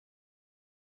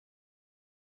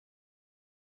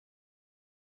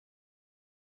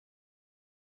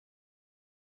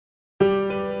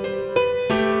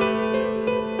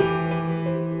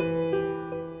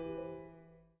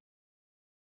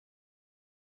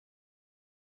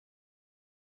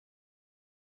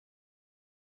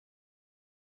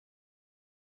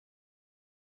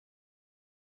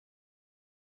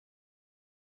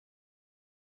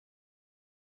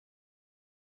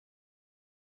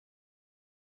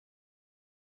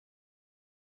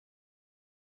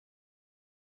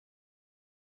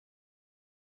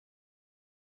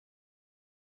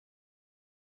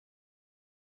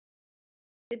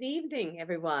Good evening,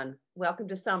 everyone. Welcome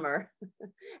to summer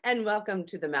and welcome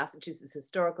to the Massachusetts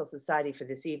Historical Society for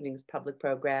this evening's public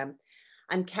program.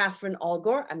 I'm Catherine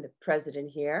Allgore. I'm the president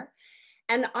here,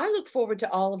 and I look forward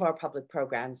to all of our public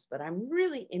programs, but I'm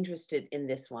really interested in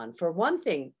this one. For one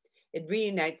thing, it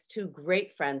reunites two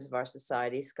great friends of our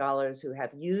society, scholars who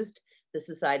have used the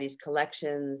Society's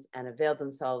collections and availed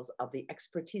themselves of the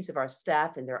expertise of our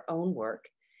staff in their own work.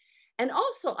 And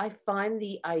also, I find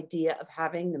the idea of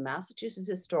having the Massachusetts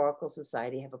Historical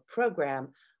Society have a program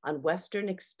on Western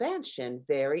expansion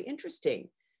very interesting.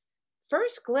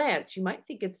 First glance, you might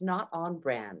think it's not on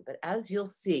brand, but as you'll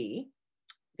see,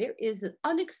 there is an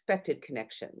unexpected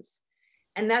connections.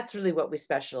 And that's really what we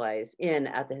specialize in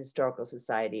at the Historical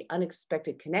Society,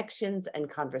 unexpected connections and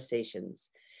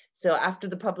conversations. So after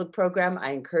the public program,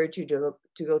 I encourage you to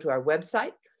go to our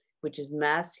website, which is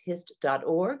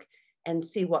masshist.org, and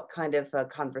see what kind of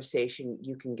conversation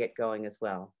you can get going as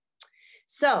well.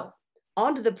 So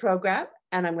on to the program,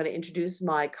 and I'm going to introduce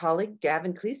my colleague,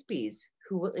 Gavin Cleespies,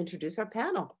 who will introduce our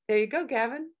panel. There you go,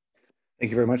 Gavin.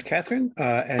 Thank you very much, Catherine,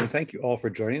 and thank you all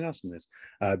for joining us in this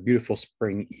beautiful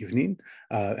spring evening,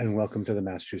 and welcome to the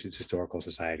Massachusetts Historical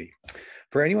Society.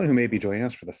 For anyone who may be joining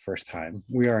us for the first time,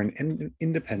 we are an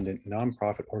independent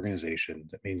nonprofit organization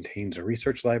that maintains a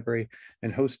research library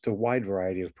and hosts a wide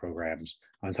variety of programs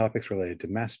on topics related to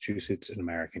Massachusetts and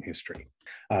American history.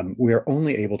 We are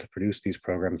only able to produce these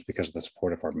programs because of the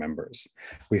support of our members.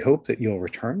 We hope that you'll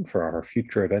return for our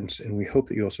future events, and we hope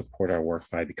that you'll support our work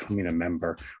by becoming a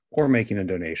member or making a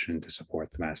donation to support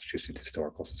the Massachusetts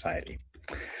Historical Society.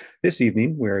 This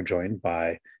evening, we are joined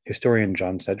by historian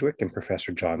John Sedgwick and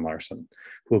Professor John Larson,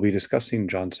 who will be discussing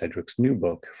John Sedgwick's new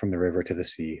book, From the River to the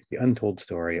Sea, The Untold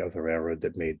Story of the Railroad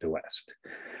That Made the West.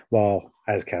 While,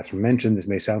 as Catherine mentioned, this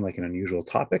may sound like an unusual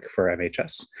topic for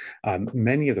MHS,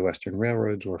 many of the Western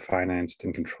railroads were financed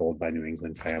and controlled by New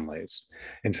England families.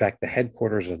 In fact, the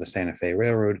headquarters of the Santa Fe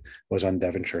Railroad was on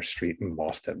Dvonshire Street in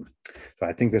Boston. So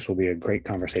I think this will be a great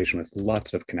conversation with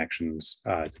lots of connections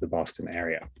to the Boston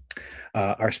area.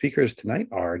 Our speakers tonight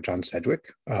are John Sedgwick,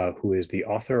 who is the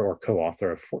author or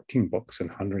co-author of 14 books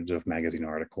and hundreds of magazine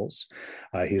articles.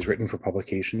 He has written for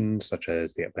publications such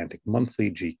as The Atlantic Monthly,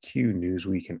 GQ,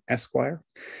 Newsweek, and Esquire.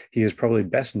 He is probably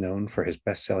best known for his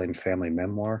best-selling family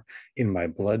memoir, In My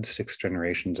Blood, 6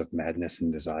 Generations of Madness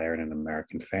and Desire in an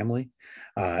American Family,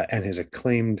 and his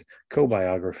acclaimed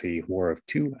co-biography, War of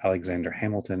Two, Alexander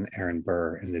Hamilton, Aaron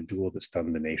Burr, and the Duel That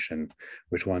Stunned the Nation,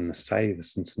 which won the Society of the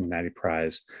Cincinnati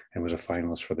Prize and was a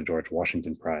finalist for the George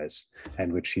Washington Prize,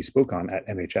 and which he spoke on at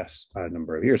MHS a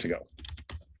number of years ago.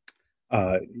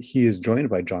 He is joined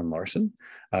by John Larson,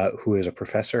 who is a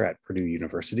professor at Purdue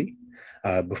University.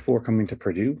 Before coming to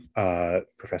Purdue,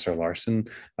 Professor Larson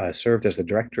served as the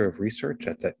director of research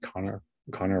at the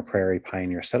Conner Prairie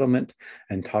Pioneer Settlement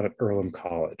and taught at Earlham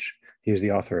College. He is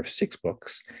the author of 6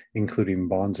 books, including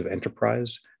Bonds of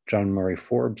Enterprise, John Murray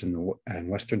Forbes, and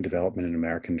Western Development in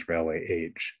Americans' Railway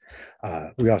Age.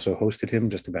 We also hosted him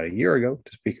just about a year ago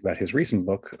to speak about his recent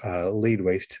book, Laid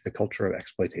Waste to the Culture of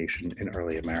Exploitation in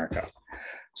Early America.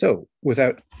 So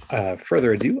without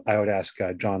further ado, I would ask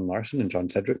John Larson and John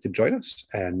Sedgwick to join us,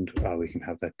 and we can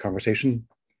have the conversation.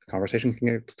 The conversation can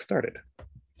get started.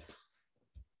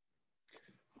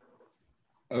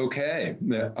 Okay,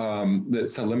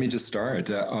 so let me just start.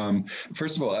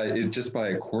 First of all, just by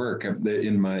a quirk,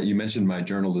 you mentioned my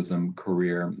journalism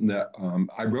career.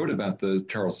 I wrote about the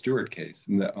Charles Stewart case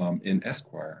in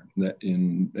Esquire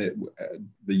in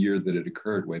the year that it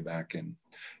occurred, way back in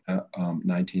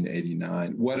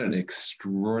 1989. What an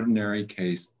extraordinary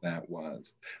case that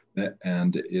was.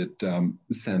 And it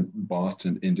sent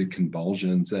Boston into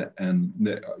convulsions, and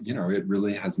it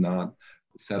really has not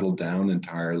settled down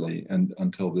entirely and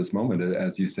until this moment,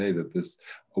 as you say, that this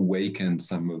awakened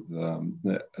some of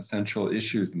the essential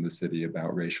issues in the city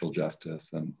about racial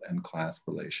justice and class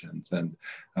relations, and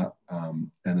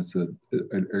it's an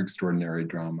extraordinary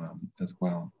drama as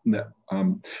well.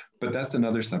 But that's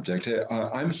another subject.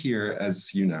 I'm here,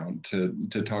 as you know,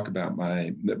 to talk about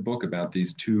my book about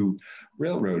these two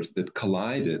railroads that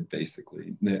collided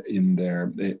basically in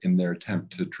their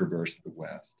attempt to traverse the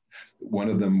West. One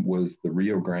of them was the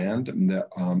Rio Grande,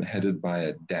 headed by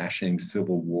a dashing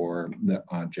Civil War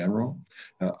general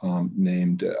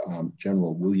named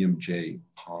General William J.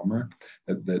 Palmer,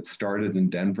 that started in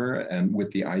Denver, and with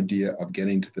the idea of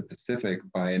getting to the Pacific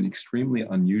by an extremely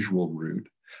unusual route,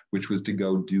 which was to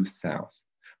go due south.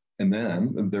 And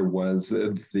then there was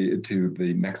to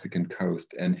the Mexican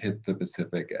coast and hit the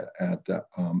Pacific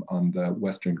on the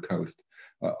western coast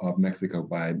of Mexico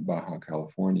by Baja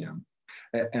California.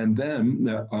 And then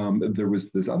there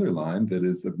was this other line that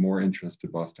is of more interest to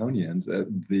Bostonians,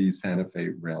 the Santa Fe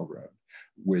Railroad,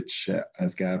 which,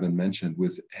 as Gavin mentioned,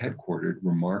 was headquartered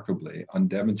remarkably on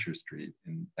Dvonshire Street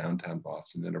in downtown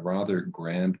Boston in a rather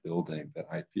grand building that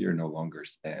I fear no longer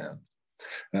stands.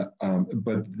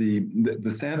 But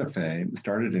the Santa Fe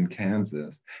started in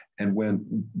Kansas and went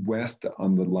west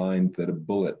on the line that a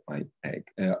bullet might take,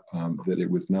 that it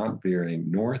was not veering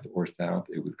north or south,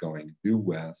 it was going due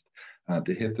west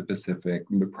to hit the Pacific,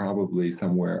 but probably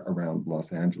somewhere around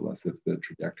Los Angeles if the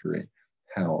trajectory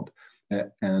held.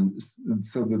 And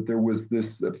so that there was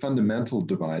this fundamental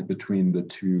divide between the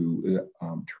two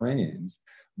trains,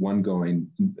 one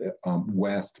going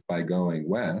west by going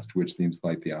west, which seems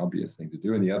like the obvious thing to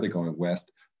do, and the other going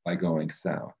west by going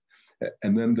south.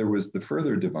 And then there was the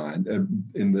further divide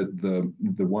in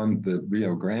the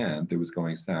Rio Grande that was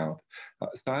going south,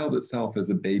 styled itself as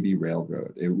a baby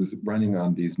railroad. It was running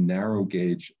on these narrow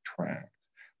gauge tracks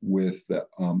with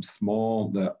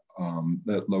small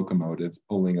locomotives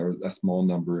pulling a small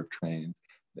number of trains.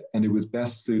 And it was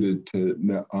best suited to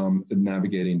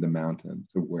navigating the mountains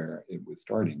where it was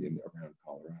starting around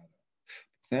Colorado.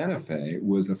 Santa Fe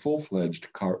was a full-fledged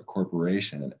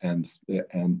corporation and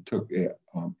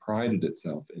prided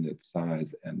itself in its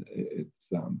size and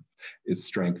its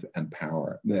strength and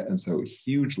power. And so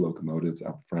huge locomotives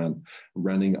up front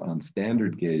running on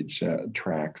standard gauge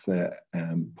tracks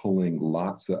and pulling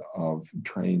lots of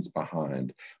trains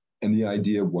behind. And the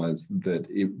idea was that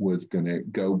it was going to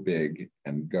go big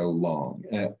and go long.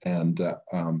 And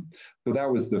so that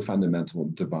was the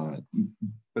fundamental divide.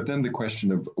 But then the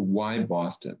question of why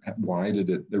Boston? Why did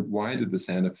the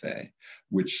Santa Fe,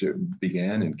 which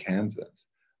began in Kansas,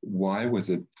 why was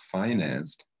it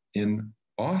financed in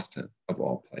Boston of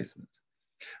all places?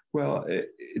 Well,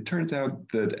 it turns out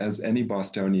that, as any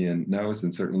Bostonian knows,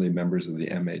 and certainly members of the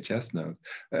MHS know,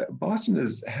 Boston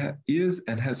is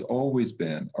and has always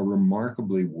been a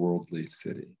remarkably worldly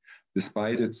city.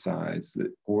 Despite its size,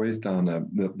 poised on a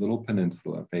little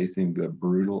peninsula facing the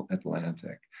brutal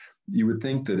Atlantic, you would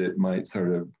think that it might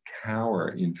sort of cower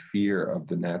in fear of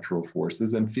the natural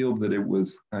forces and feel that it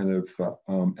was kind of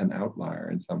an outlier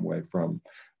in some way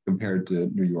compared to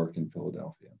New York and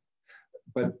Philadelphia.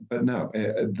 But no,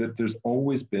 that there's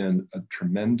always been a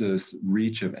tremendous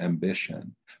reach of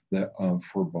ambition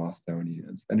for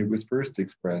Bostonians. And it was first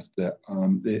expressed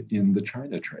in the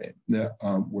China trade,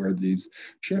 where these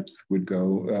ships would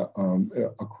go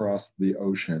across the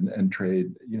ocean and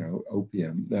trade,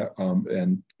 opium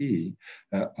and tea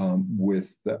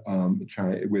with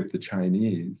the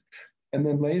Chinese. And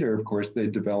then later, of course, they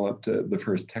developed the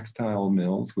first textile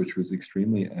mills, which was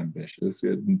extremely ambitious,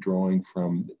 drawing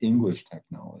from English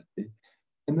technology.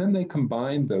 And then they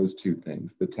combined those two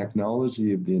things, the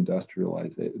technology of the industrial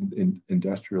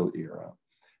era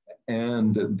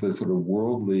and the sort of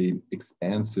worldly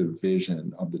expansive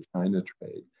vision of the China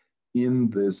trade in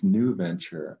this new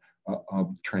venture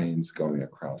of trains going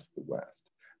across the West.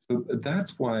 So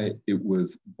that's why it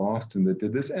was Boston that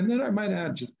did this. And then I might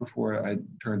add, just before I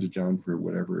turn to John for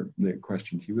whatever the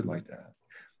question he would like to ask,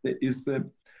 is that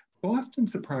Boston,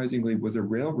 surprisingly, was a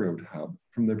railroad hub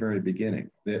from the very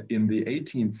beginning. In the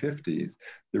 1850s,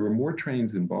 there were more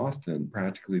trains in Boston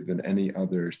practically than any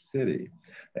other city.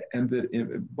 And that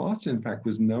Boston, in fact,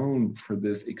 was known for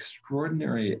this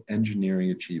extraordinary engineering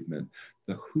achievement,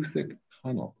 the Hoosick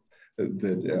Tunnel,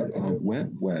 that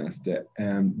went west,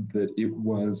 and that it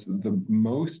was the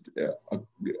most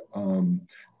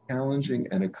challenging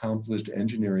and accomplished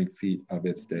engineering feat of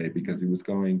its day, because it was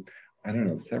going,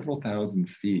 several thousand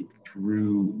feet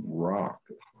through rock,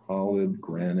 solid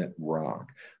granite rock,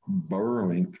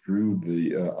 burrowing through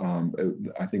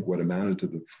I think what amounted to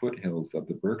the foothills of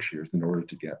the Berkshires in order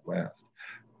to get west.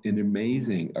 An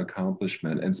amazing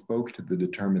accomplishment, and spoke to the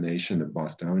determination of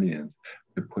Bostonians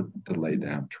to lay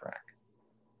down track.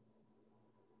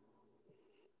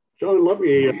 John, let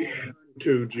me turn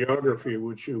to geography,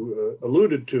 which you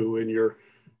alluded to in your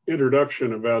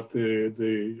introduction about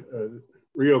the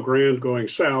Rio Grande going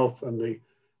south and the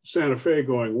Santa Fe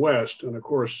going west. And of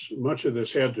course, much of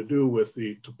this had to do with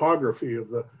the topography of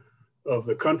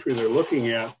the country they're looking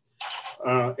at.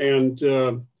 I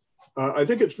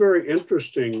think it's very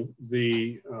interesting,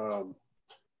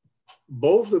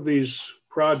 both of these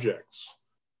projects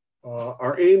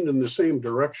are aimed in the same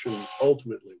direction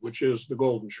ultimately, which is the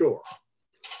Golden Shore.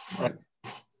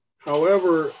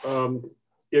 However,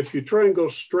 if you try and go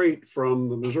straight from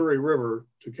the Missouri River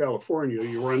to California,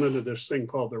 you run into this thing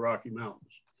called the Rocky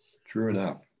Mountains. True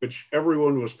enough. Which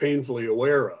everyone was painfully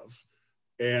aware of,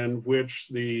 and which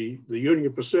the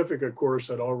Union Pacific, of course,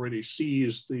 had already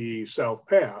seized the South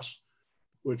Pass.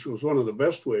 which was one of the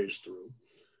best ways through.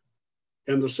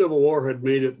 And the Civil War had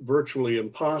made it virtually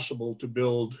impossible to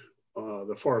build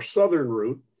the far southern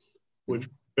route, which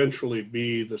would eventually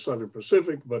be the Southern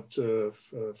Pacific, but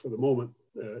for the moment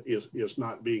is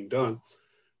not being done.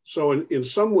 So in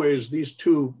some ways, these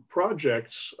two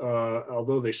projects,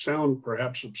 although they sound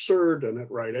perhaps absurd and at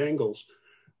right angles,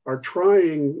 are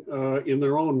trying in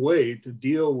their own way to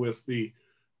deal with the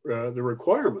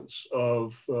requirements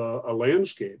of a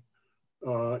landscape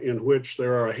in which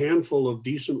there are a handful of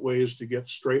decent ways to get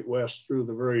straight west through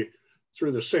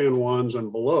the San Juans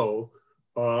and below,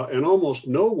 and almost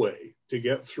no way to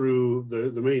get through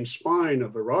the main spine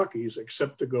of the Rockies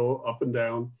except to go up and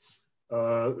down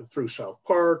through South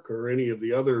Park or any of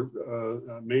the other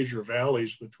major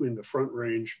valleys between the Front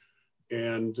Range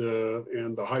and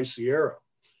the High Sierra.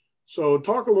 So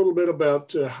talk a little bit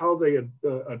about how they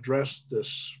addressed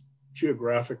this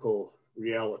geographical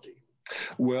reality.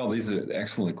 Well, these are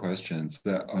excellent questions.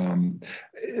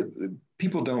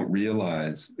 People don't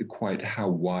realize quite how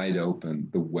wide open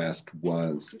the West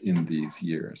was in these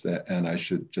years. And I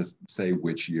should just say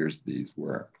which years these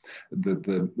were.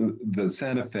 The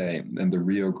Santa Fe and the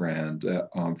Rio Grande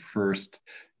first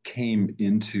came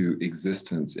into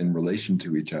existence in relation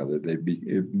to each other. They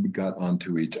got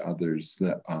onto each other's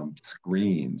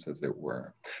screens, as it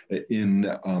were, in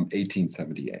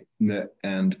 1878.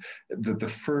 And the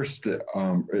first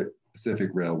Pacific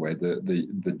Railway,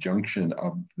 the junction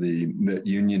of the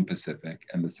Union Pacific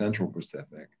and the Central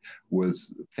Pacific,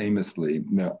 was famously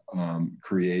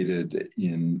created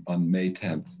on May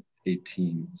 10th,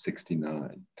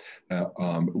 1869,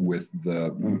 with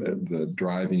the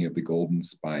driving of the Golden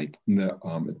Spike at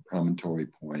Promontory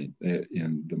Point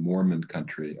in the Mormon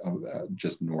country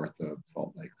just north of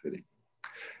Salt Lake City.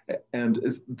 And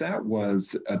that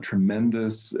was a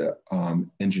tremendous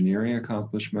engineering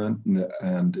accomplishment,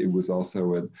 and it was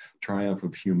also a triumph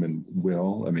of human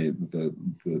will. I mean,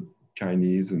 the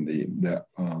Chinese and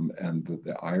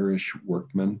the Irish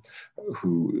workmen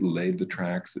who laid the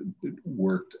tracks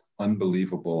worked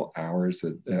unbelievable hours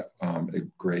at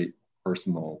great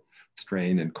personal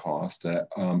strain and cost,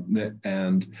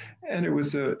 and it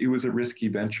was a risky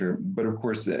venture, but of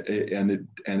course,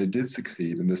 it did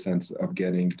succeed in the sense of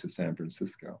getting to San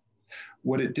Francisco.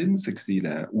 What it didn't succeed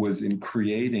at was in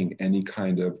creating any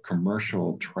kind of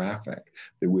commercial traffic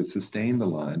that would sustain the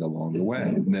line along the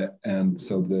way. And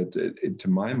so that, to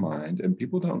my mind, and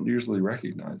people don't usually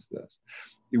recognize this,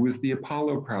 it was the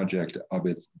Apollo project of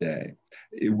its day.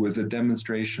 It was a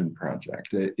demonstration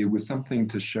project. It was something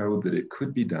to show that it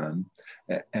could be done,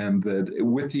 and that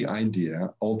with the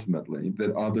idea, ultimately,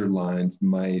 that other lines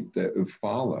might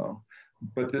follow,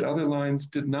 but that other lines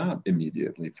did not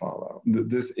immediately follow.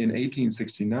 This, in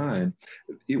 1869,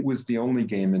 it was the only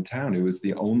game in town. It was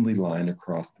the only line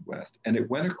across the West. And it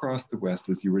went across the West,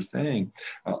 as you were saying,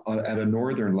 at a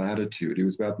northern latitude. It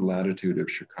was about the latitude of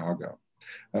Chicago.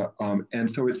 And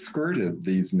so it skirted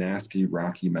these nasty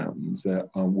Rocky Mountains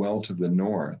well to the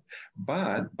north.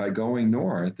 But by going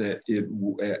north, it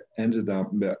ended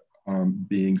up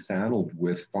being saddled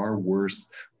with far worse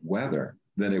weather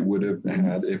than it would have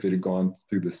had if it had gone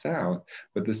through the south.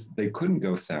 But they couldn't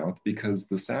go south because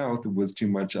the south was too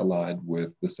much allied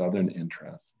with the southern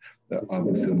interests of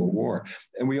the Civil War.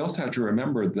 And we also have to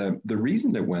remember that the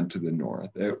reason it went to the north,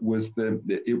 it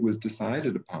was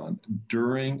decided upon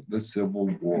during the Civil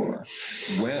War,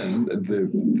 when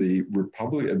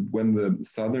when the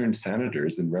Southern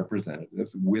senators and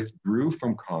representatives withdrew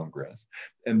from Congress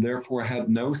and therefore had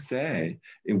no say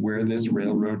in where this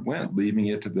railroad went, leaving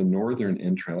it to the Northern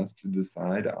interest to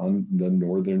decide on the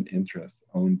Northern interest's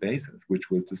own basis, which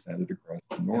was to send it across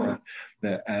the north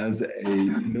as a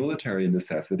military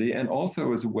necessity, and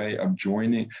also as a way of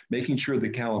making sure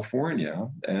that California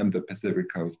and the Pacific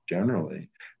Coast generally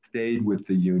stayed with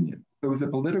the Union. It was a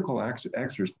political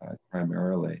exercise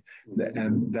primarily,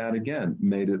 and that again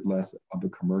made it less of a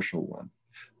commercial one.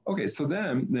 Okay, so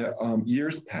then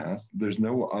years pass, there's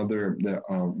no other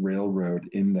railroad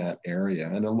in that area,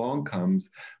 and along comes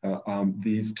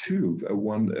these two,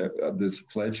 this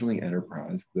fledgling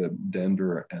enterprise, the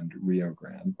Denver and Rio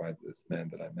Grande, by this man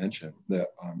that I mentioned,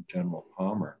 General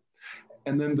Palmer.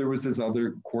 And then there was this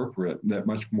other corporate, that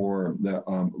much more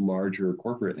larger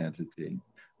corporate entity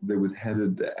that was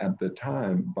headed at the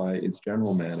time by its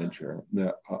general manager,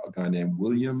 a guy named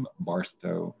William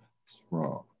Barstow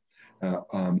Strong.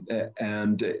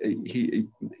 And he,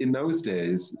 in those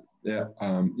days,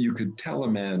 you could tell a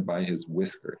man by his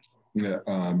whiskers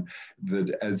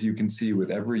that, as you can see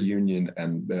with every Union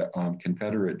and the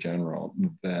Confederate general,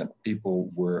 that people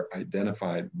were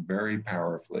identified very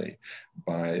powerfully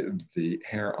by the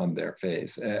hair on their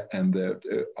face, and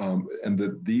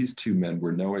that these two men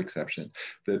were no exception.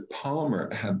 That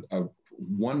Palmer had a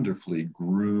wonderfully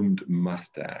groomed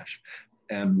mustache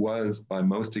and was, by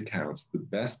most accounts, the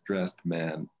best dressed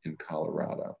man in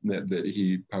Colorado, that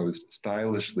he posed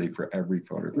stylishly for every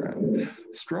photograph.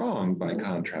 Strong, by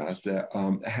contrast,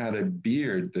 had a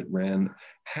beard that ran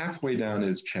halfway down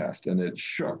his chest, and it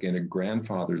shook in a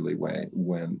grandfatherly way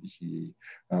when he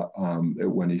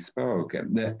spoke,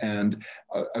 and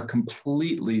a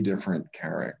completely different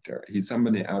character. He's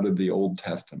somebody out of the Old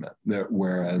Testament,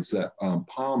 whereas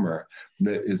Palmer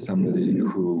is somebody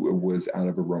who was out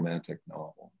of a romantic novel.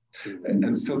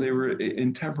 And so they were,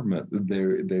 in temperament,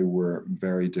 they were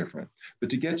very different. But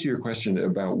to get to your question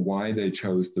about why they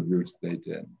chose the routes they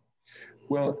did,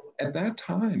 well, at that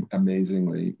time,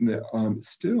 amazingly,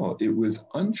 still it was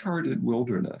uncharted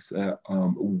wilderness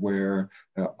where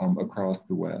across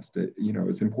the West.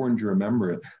 It's important to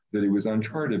remember that it was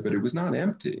uncharted, but it was not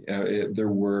empty. There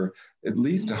were at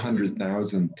least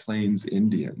 100,000 Plains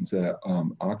Indians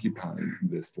occupying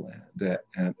this land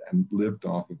and lived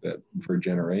off of it for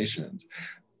generations.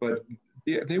 But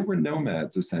they were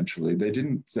nomads, essentially. They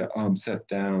didn't set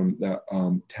down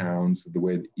towns the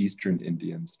way the Eastern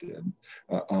Indians did.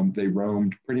 They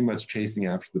roamed, pretty much chasing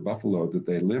after the buffalo that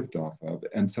they lived off of.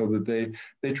 And so that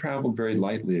they traveled very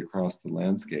lightly across the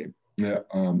landscape.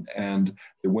 And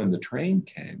when the train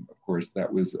came, of course,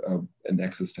 that was an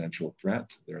existential threat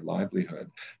to their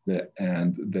livelihood.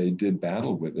 And they did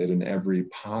battle with it in every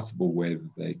possible way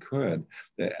that they could.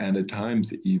 And at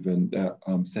times even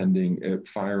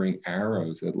firing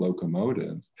arrows at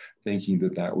locomotives, thinking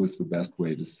that that was the best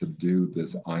way to subdue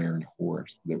this iron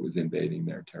horse that was invading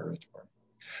their territory.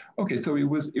 Okay, so it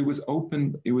was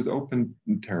open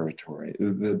territory.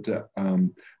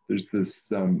 There's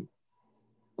this.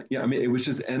 It was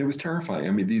just, and it was terrifying. I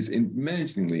mean, these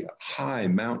amazingly high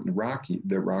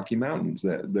Rocky Mountains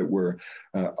that were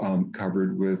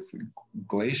covered with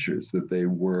glaciers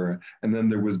and then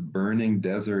there was burning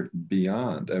desert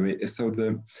beyond. I mean, so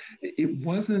it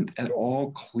wasn't at all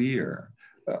clear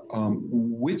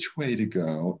which way to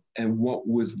go and what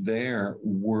was there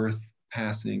worth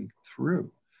passing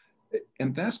through.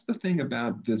 And that's the thing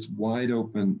about this wide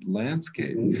open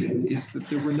landscape, is that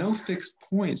there were no fixed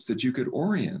points that you could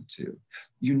orient to.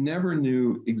 You never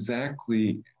knew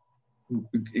exactly,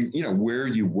 where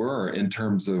you were in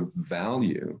terms of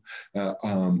value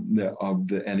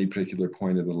of any particular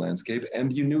point of the landscape.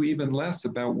 And you knew even less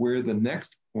about where the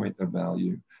next point of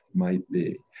value might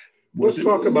be. Let's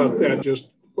talk about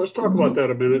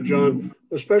that a minute, John,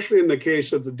 especially in the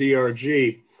case of the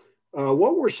DRG.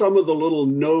 What were some of the little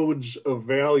nodes of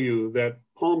value that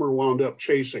Palmer wound up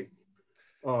chasing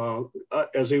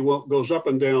as he goes up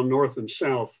and down north and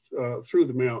south through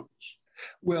the mountains?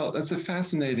 Well, that's a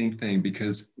fascinating thing,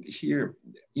 because here,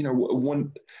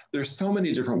 there's so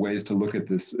many different ways to look at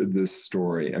this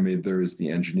story. I mean, there is the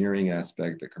engineering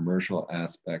aspect, the commercial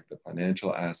aspect, the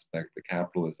financial aspect, the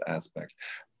capitalist aspect.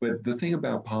 But the thing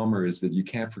about Palmer is that you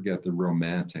can't forget the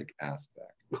romantic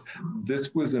aspect.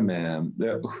 This was a man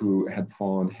who had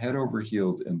fallen head over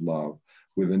heels in love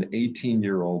with an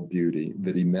 18-year-old beauty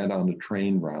that he met on a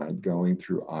train ride going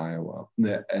through Iowa,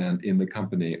 and in the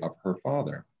company of her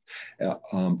father.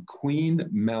 Queen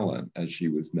Mellon, as she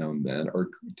was known then, or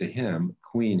to him,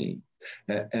 Queenie.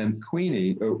 And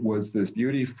Queenie was this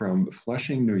beauty from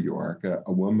Flushing, New York,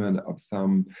 a woman of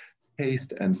some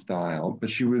taste and style, but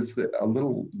she was a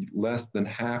little less than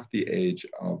half the age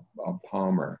of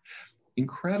Palmer.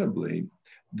 Incredibly,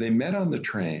 they met on the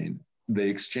train, they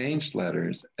exchanged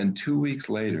letters, and 2 weeks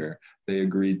later, they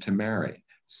agreed to marry,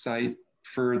 sight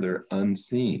further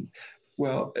unseen.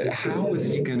 Well, how was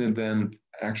he going to then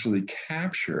actually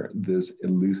capture this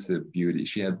elusive beauty?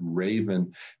 She had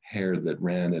raven hair that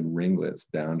ran in ringlets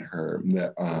down her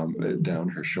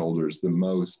shoulders.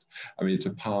 To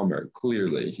Palmer,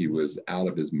 clearly he was out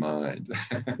of his mind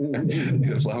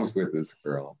in love with this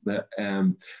girl.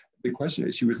 The question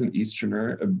is, she was an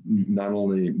Easterner, not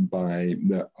only by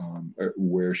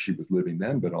where she was living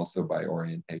then, but also by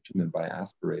orientation and by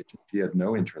aspiration. She had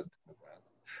no interest in the West.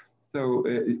 So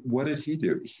what did he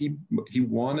do? He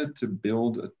wanted to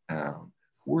build a town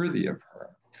worthy of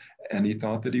her. And he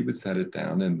thought that he would set it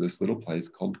down in this little place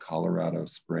called Colorado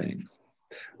Springs.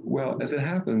 Well, as it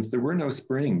happens, there were no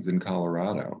springs in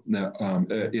Colorado.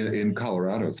 In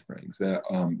Colorado Springs,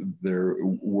 there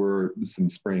were some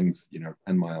springs,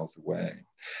 10 miles away.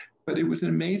 But it was an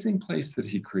amazing place that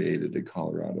he created at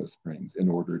Colorado Springs in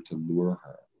order to lure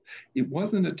her. It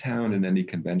wasn't a town in any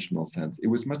conventional sense. It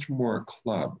was much more a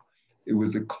club. It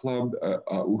was a club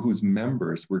whose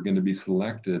members were going to be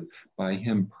selected by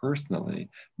him personally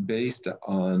based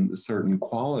on certain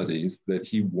qualities that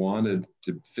he wanted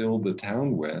to fill the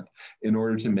town with in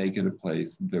order to make it a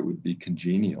place that would be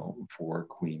congenial for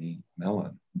Queenie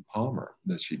Mellon Palmer,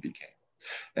 as she became.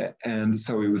 And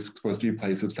so it was supposed to be a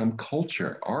place of some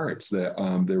culture, arts, that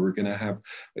they were going to have,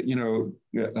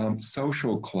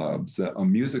 social clubs,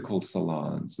 musical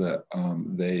salons,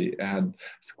 they had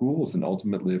schools, and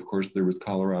ultimately, of course, there was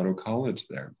Colorado College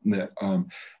there.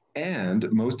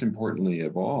 And most importantly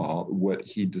of all, what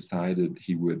he decided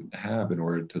he would have in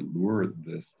order to lure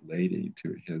this lady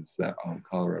to his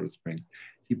Colorado Springs,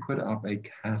 he put up a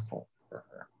castle for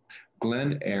her.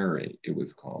 Glen Airy, it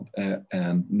was called,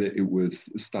 and it was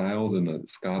styled in a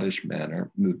Scottish manner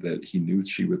that he knew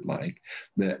she would like.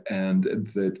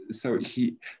 So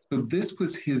this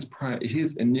was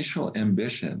his initial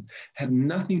ambition. Had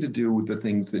nothing to do with the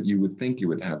things that you would think you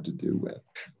would have to do with.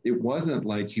 It wasn't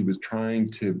like he was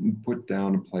trying to put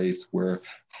down a place where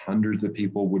hundreds of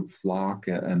people would flock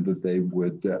and that they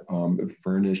would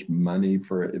furnish money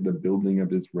for the building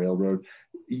of his railroad.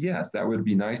 Yes, that would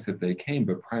be nice if they came,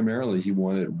 but primarily he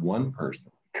wanted one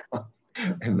person,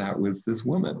 and that was this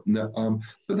woman.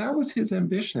 So that was his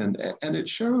ambition, and it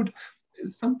showed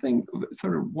something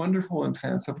sort of wonderful and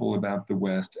fanciful about the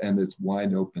West and its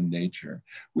wide open nature,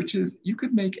 which is you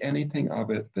could make anything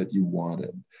of it that you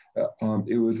wanted.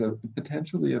 It was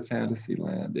potentially a fantasy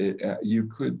land.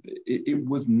 It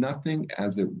was nothing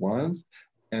as it was,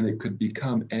 and it could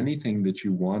become anything that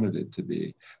you wanted it to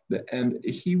be. And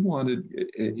he wanted,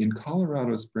 in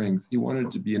Colorado Springs, he wanted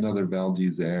it to be another Val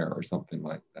d'Isere or something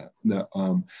like that.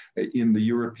 In the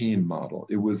European model,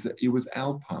 it was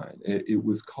alpine, it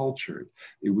was cultured,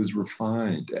 it was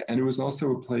refined, and it was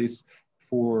also a place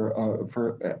for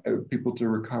people to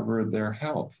recover their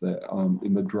health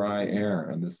in the dry air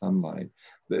and the sunlight.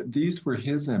 These were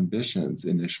his ambitions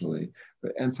initially.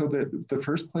 And so the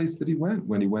first place that he went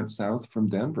when he went south from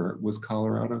Denver was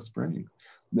Colorado Springs.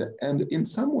 And in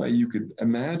some way, you could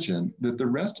imagine that the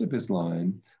rest of his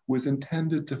line was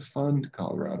intended to fund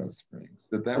Colorado Springs,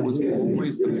 that was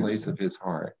always the place of his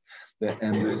heart.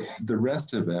 And the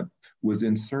rest of it was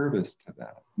in service to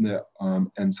that.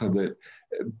 And so that,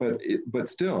 but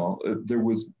still, there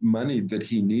was money that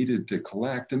he needed to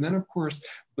collect. And then, of course,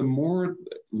 the more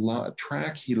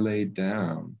track he laid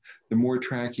down, the more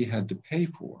track he had to pay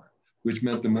for, which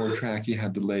meant the more track he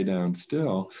had to lay down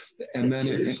still. And then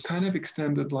it kind of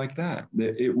extended like that.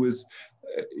 It was,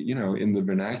 in the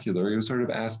vernacular, it was sort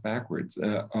of ass backwards.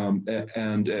 And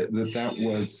that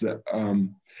was,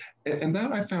 and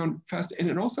that I found fascinating.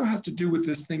 And it also has to do with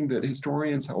this thing that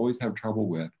historians always have trouble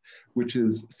with, which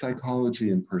is psychology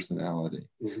and personality.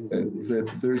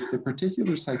 That there's the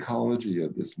particular psychology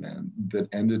of this man that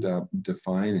ended up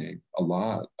defining a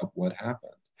lot of what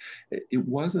happened. It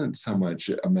wasn't so much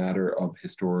a matter of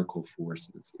historical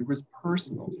forces. It was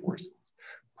personal forces,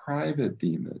 private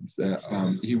demons.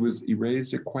 He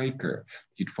raised a Quaker.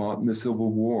 He'd fought in the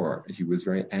Civil War. He was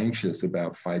very anxious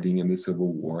about fighting in the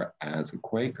Civil War as a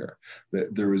Quaker.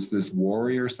 There was this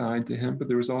warrior side to him, but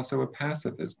there was also a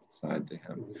pacifist side to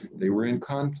him. They were in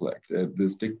conflict.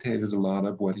 This dictated a lot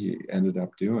of what he ended up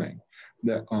doing.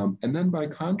 And then by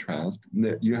contrast,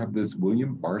 you have this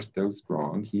William Barstow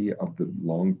Strong, he of the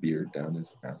long beard down his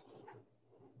chest.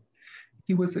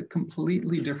 He was a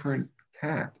completely different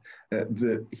cat.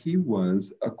 That he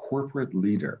was a corporate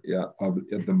leader of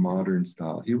the modern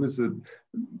style. He was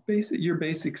your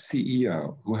basic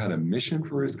CEO who had a mission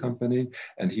for his company,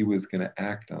 and he was going to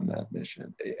act on that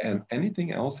mission. And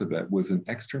anything else of it was an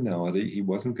externality he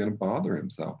wasn't going to bother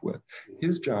himself with.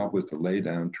 His job was to lay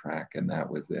down track, and that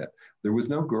was it. There was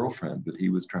no girlfriend that he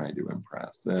was trying to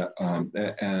impress.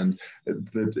 And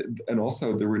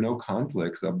also there were no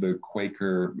conflicts of the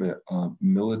Quaker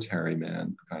military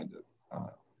man kind of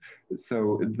style.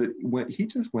 So when he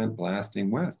just went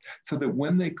blasting west, so that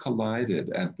when they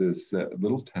collided at this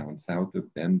little town south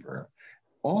of Denver,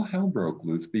 all hell broke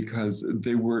loose because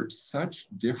they were such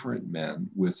different men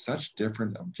with such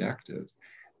different objectives.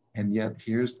 And yet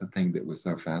here's the thing that was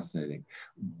so fascinating.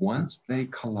 Once they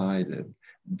collided,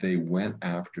 they went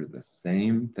after the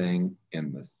same thing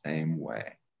in the same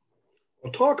way.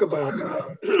 Well, talk about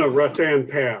Rattan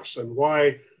Pass and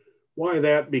why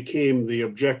that became the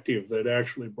objective that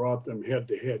actually brought them head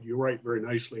to head. You write very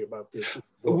nicely about this.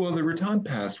 Well, the Rattan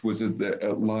Pass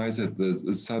lies at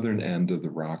the southern end of the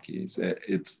Rockies.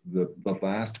 It's the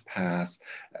last pass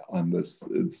on this.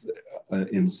 It's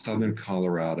in southern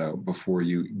Colorado before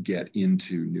you get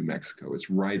into New Mexico.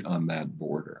 It's right on that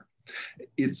border.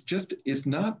 It's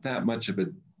not that much of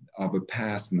a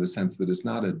pass in the sense that it's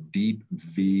not a deep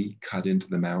V cut into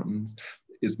the mountains.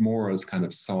 Is more as kind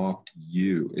of soft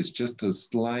U. It's just a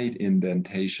slight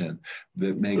indentation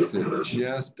that makes it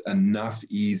just enough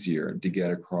easier to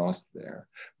get across there.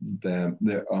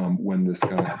 When this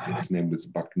guy, his name was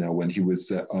Bucknell, when he was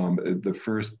the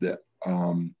first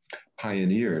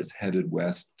pioneers headed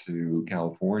west to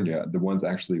California, the ones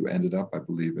actually who ended up, I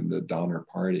believe, in the Donner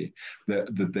Party,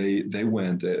 they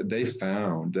went, they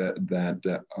found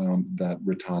that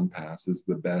Raton Pass is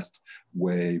the best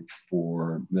way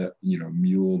for the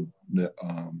mule, the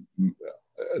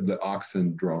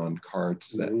oxen-drawn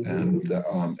carts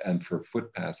and for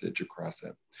foot passage across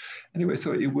it. Anyway,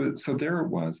 so there it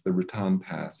was, the Raton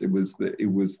Pass. It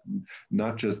was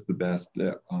not just the best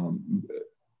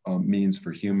means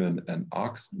for human and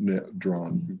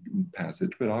ox-drawn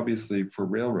passage, but obviously for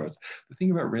railroads. The thing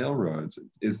about railroads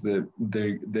is that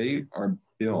they are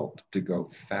built to go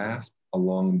fast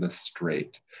along the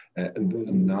straight. They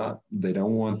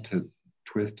don't want to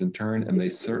twist and turn, and they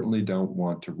certainly don't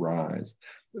want to rise.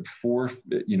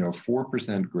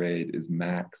 4% grade is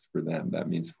max for them. That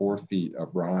means 4 feet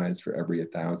of rise for every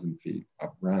 1,000 feet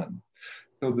of run.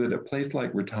 So that a place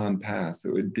like Raton Pass,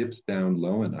 so it dips down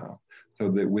low enough so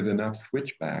that with enough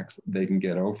switchbacks, they can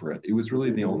get over it. It was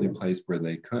really the only place where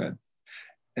they could.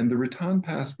 And the Raton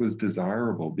Pass was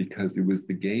desirable because it was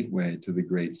the gateway to the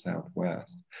great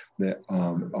Southwest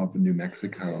of New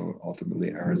Mexico,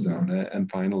 ultimately Arizona,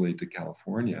 and finally to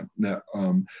California,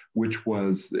 which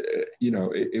was,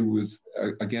 it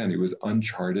was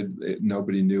uncharted.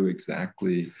 Nobody knew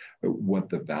exactly what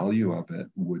the value of it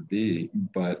would be,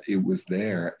 but it was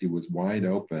there, it was wide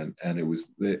open, and it was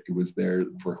there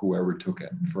for whoever took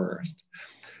it first.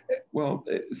 Well,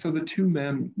 so the two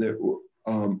men that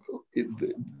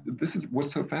this is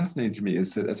what's so fascinating to me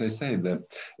is that, as I say, that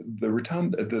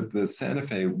the Santa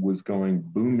Fe was going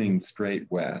booming straight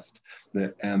west,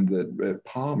 and that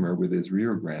Palmer with his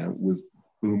Rio Grande was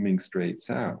booming straight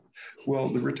south. Well,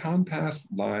 the Raton Pass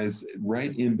lies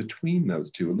right in between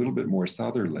those two, a little bit more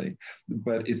southerly,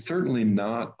 but it's certainly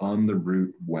not on the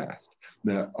route west.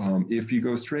 If you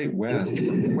go straight west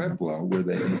from Pueblo, where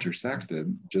they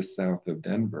intersected just south of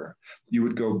Denver, you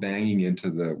would go banging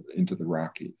into the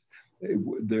Rockies.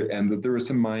 There were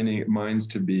some mines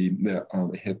to be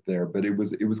hit there, but it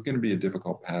was going to be a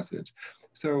difficult passage.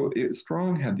 So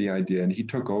Strong had the idea, and he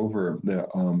took over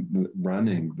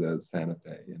running the Santa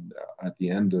Fe at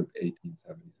the end of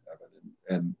 1877,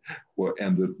 and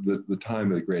the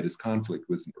time of the greatest conflict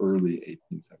was in early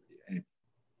 1878.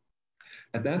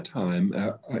 At that time,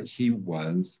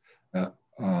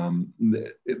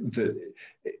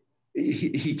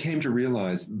 he came to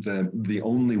realize that the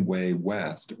only way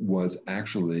west was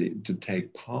actually to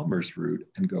take Palmer's route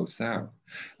and go south.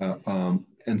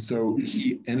 And so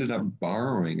he ended up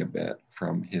borrowing a bit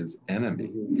from his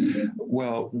enemy.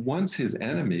 Well, once his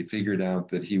enemy figured out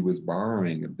that he was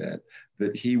borrowing a bit,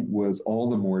 that he was all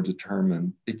the more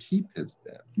determined to keep his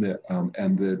bit,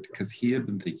 and that because he had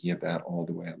been thinking of that all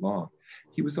the way along.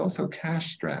 He was also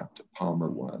cash-strapped, Palmer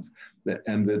was,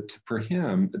 and that for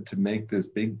him to make this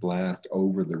big blast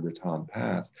over the Raton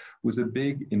Pass was a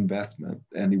big investment,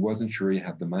 and he wasn't sure he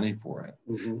had the money for it.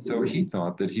 Mm-hmm. So he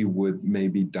thought that he would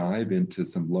maybe dive into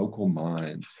some local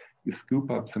mines,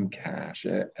 scoop up some cash,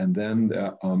 and then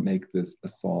make this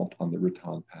assault on the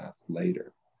Raton Pass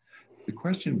later. The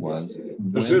question was,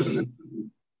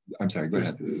 I'm sorry, go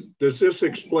ahead. Does this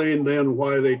explain then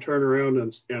why they turn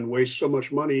around and waste so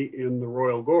much money in the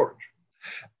Royal Gorge?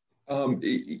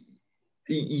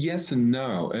 Yes and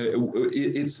no.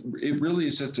 It really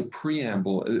is just a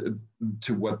preamble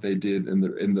to what they did in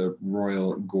the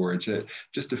Royal Gorge.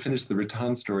 Just to finish the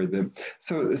Raton story,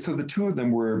 so the two of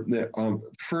them were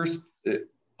first.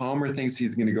 Palmer thinks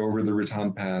he's going to go over the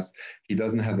Raton Pass. He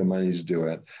doesn't have the money to do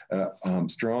it.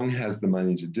 Strong has the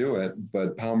money to do it,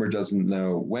 but Palmer doesn't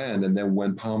know when. And then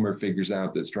when Palmer figures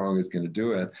out that Strong is going to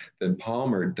do it, then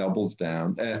Palmer doubles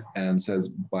down and says,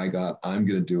 by God, I'm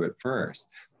going to do it first.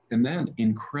 And then,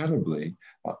 incredibly,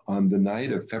 on the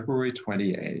night of February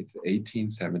 28th,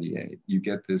 1878, you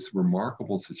get this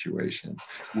remarkable situation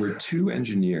where two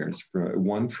engineers,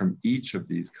 one from each of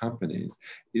these companies,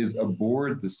 is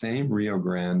aboard the same Rio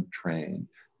Grande train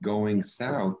going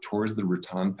south towards the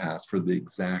Raton Pass for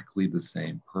exactly the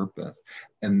same purpose.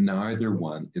 And neither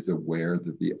one is aware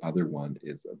that the other one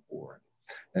is aboard.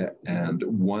 And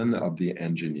one of the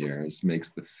engineers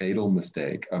makes the fatal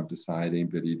mistake of deciding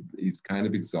that he's kind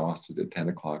of exhausted at 10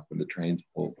 o'clock when the train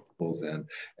pulls in,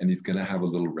 and he's going to have a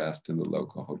little rest in the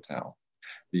local hotel.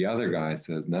 The other guy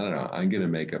says, no, I'm going to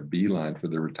make a beeline for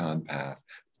the Raton Pass,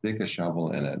 stick a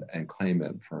shovel in it and claim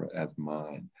it as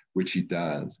mine, which he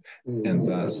does. And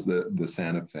thus the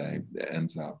Santa Fe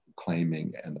ends up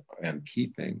claiming and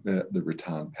keeping the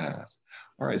Raton Pass.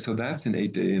 All right, so that's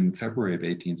in February of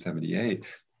 1878.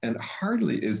 And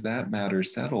hardly is that matter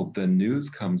settled, the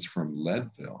news comes from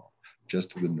Leadville,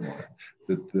 just to the north,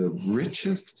 that the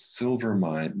richest silver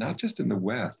mine, not just in the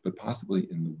West, but possibly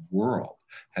in the world,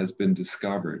 has been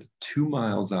discovered 2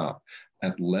 miles up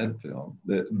at Leadville,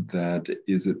 that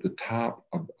is at the top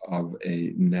of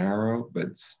a narrow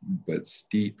but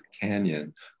steep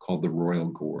canyon called the Royal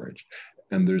Gorge.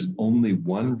 And there's only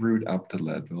one route up to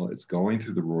Leadville. It's going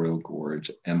through the Royal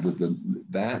Gorge, and with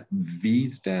that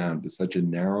V's down to such a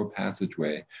narrow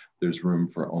passageway, there's room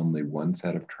for only one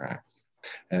set of tracks.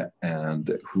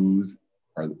 And who's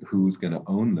going to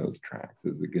own those tracks?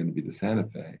 Is it going to be the Santa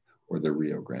Fe or the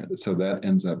Rio Grande? So that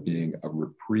ends up being a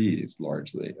reprise,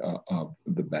 largely, of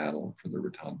the battle for the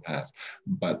Raton Pass,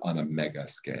 but on a mega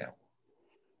scale.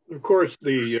 Of course,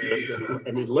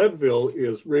 Leadville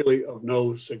is really of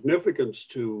no significance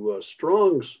to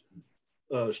Strong's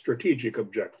strategic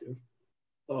objective,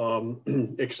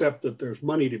 except that there's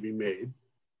money to be made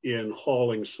in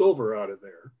hauling silver out of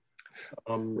there.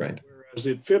 Right. Whereas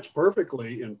it fits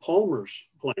perfectly in Palmer's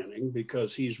planning,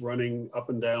 because he's running up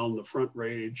and down the Front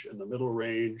Range and the Middle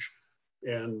Range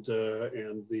and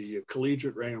the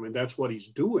collegiate range. I mean, that's what he's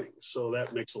doing. So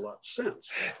that makes a lot of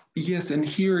sense. Yes, and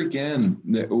here again,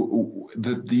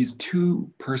 these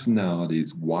two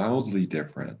personalities, wildly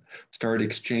different, start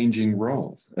exchanging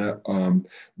roles.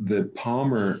 The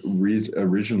Palmer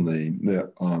originally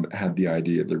had the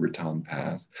idea of the Raton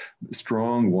Pass.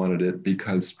 Strong wanted it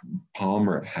because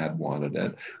Palmer had wanted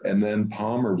it. And then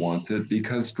Palmer wants it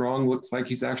because Strong looks like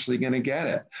he's actually going to get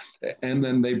it. And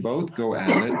then they both go at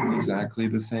it in exactly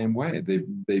the same way.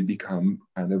 They become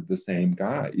kind of the same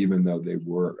guy, even though they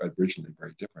were originally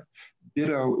very different.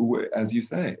 Ditto, as you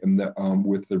say,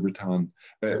 with the Raton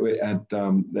at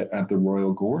the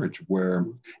Royal Gorge, where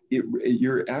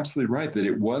you're absolutely right that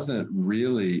it wasn't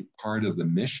really part of the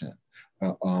mission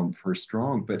for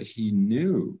Strong, but he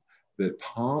knew that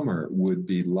Palmer would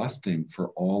be lusting for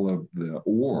all of the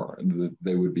ore that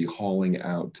they would be hauling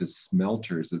out to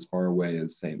smelters as far away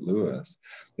as St. Louis.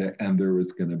 And there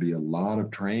was going to be a lot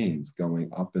of trains going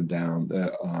up and down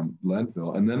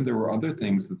Leadville. And then there were other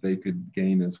things that they could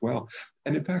gain as well.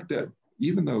 And in fact,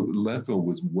 even though Leadville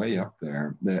was way up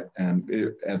there,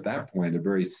 at that point, a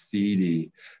very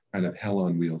seedy kind of hell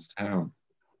on wheels town,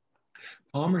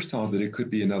 Palmer saw that it could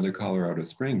be another Colorado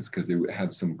Springs because it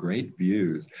had some great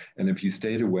views. And if you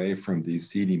stayed away from these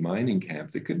seedy mining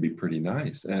camps, it could be pretty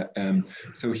nice. And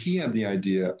so he had the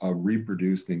idea of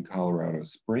reproducing Colorado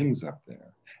Springs up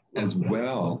there, as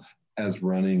well as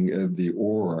running the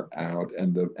ore out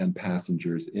and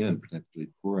passengers in, potentially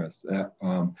tourists.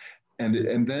 And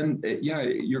then, yeah,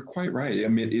 you're quite right. I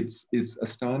mean, it's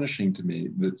astonishing to me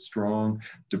that Strong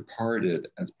departed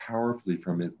as powerfully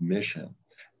from his mission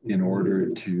in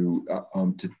order to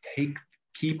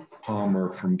keep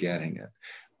Palmer from getting it.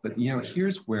 But,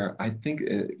 here's where I think,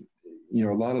 a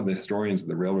lot of the historians of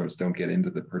the railroads don't get into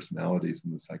the personalities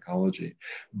and the psychology,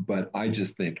 but I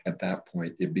just think at that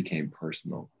point, it became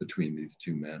personal between these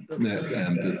two men.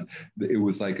 And it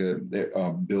was like a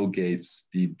Bill Gates,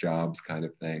 Steve Jobs kind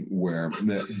of thing, where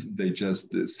they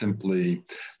just simply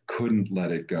couldn't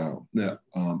let it go.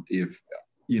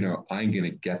 I'm going to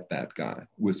get that guy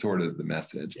was sort of the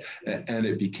message. And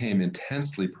it became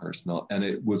intensely personal. And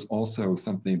it was also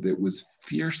something that was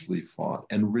fiercely fought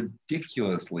and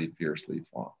ridiculously fiercely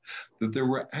fought. That there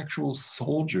were actual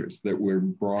soldiers that were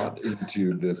brought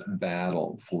into this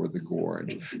battle for the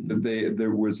gorge. That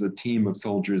there was a team of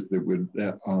soldiers that would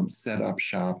set up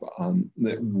shop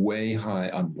way high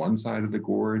on one side of the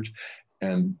gorge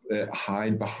and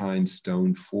hide behind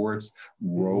stone forts,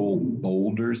 roll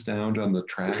boulders down on the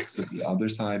tracks that the other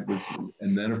side was,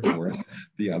 and then of course,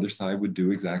 the other side would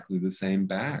do exactly the same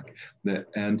back.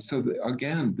 And so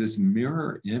again, this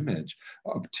mirror image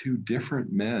of two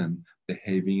different men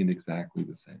behaving in exactly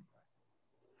the same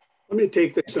way. Let me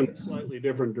take this in a slightly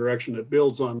different direction. It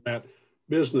builds on that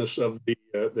business of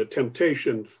the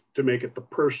temptation to make it the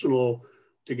personal,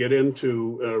 to get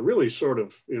into really sort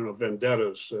of,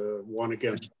 vendettas, one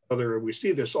against another. We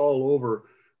see this all over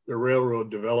the railroad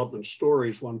development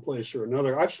stories, one place or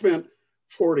another. I've spent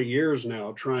 40 years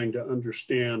now trying to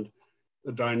understand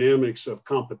the dynamics of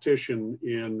competition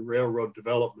in railroad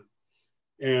development.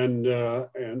 And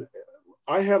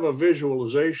I have a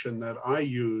visualization that I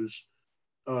use,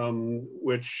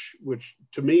 which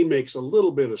to me makes a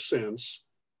little bit of sense,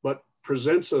 but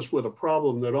presents us with a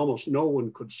problem that almost no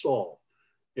one could solve.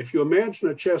 If you imagine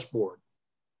a chessboard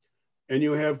and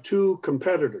you have two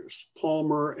competitors,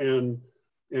 Palmer and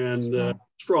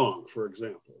Strong, for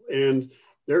example, and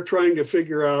they're trying to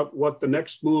figure out what the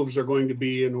next moves are going to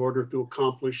be in order to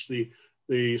accomplish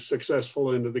the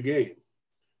successful end of the game.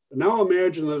 And now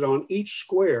imagine that on each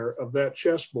square of that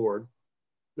chessboard,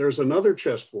 there's another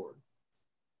chessboard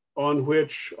on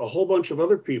which a whole bunch of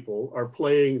other people are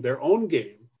playing their own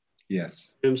game.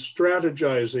 Yes. And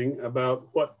strategizing about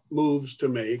what moves to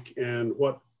make and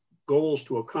what goals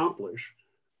to accomplish.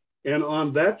 And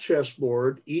on that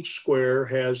chessboard, each square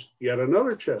has yet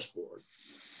another chessboard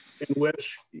in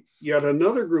which yet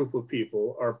another group of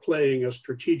people are playing a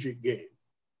strategic game.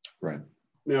 Right.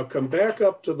 Now come back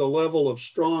up to the level of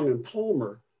Strong and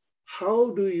Palmer.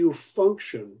 How do you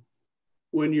function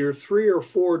when you're 3 or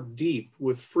 4 deep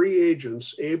with free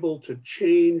agents able to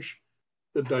change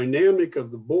the dynamic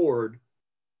of the board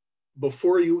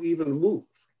before you even move?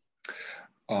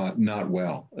 Not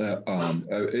well.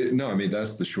 No, I mean,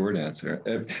 that's the short answer.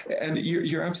 And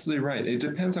you're absolutely right. It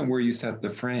depends on where you set the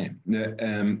frame.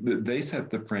 They set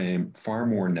the frame far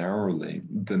more narrowly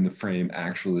than the frame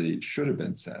actually should have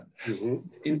been set,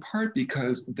 in part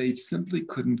because they simply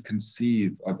couldn't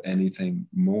conceive of anything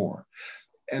more.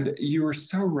 And you are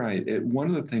so right.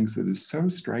 One of the things that is so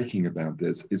striking about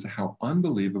this is how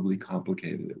unbelievably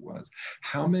complicated it was,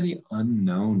 how many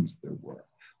unknowns there were.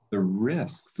 The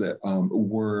risks that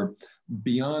were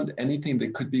beyond anything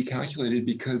that could be calculated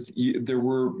because there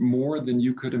were more than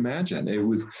you could imagine. It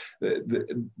was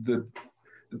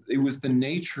it was the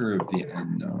nature of the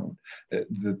unknown,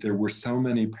 that there were so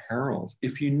many perils.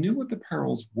 If you knew what the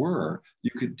perils were,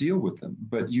 you could deal with them,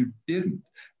 but you didn't.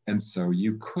 And so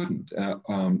you couldn't.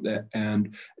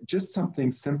 And just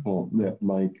something simple that,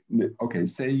 like, okay,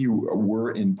 say you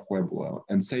were in Pueblo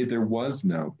and say there was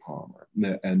no Palmer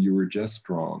and you were just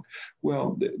Strong.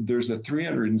 Well, there's a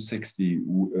 360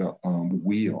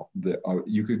 wheel that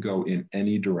you could go in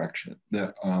any direction.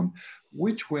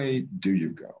 Which way do you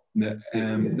go?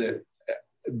 And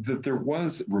that there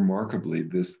was remarkably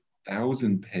this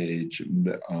 1,000-page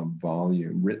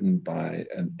volume written by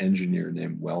an engineer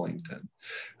named Wellington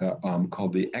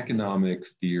called The Economic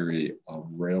Theory of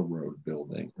Railroad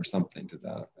Building, or something to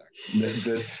that effect,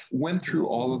 that went through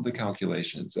all of the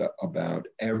calculations about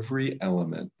every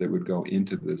element that would go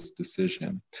into this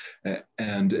decision.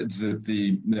 And the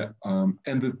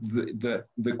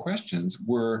questions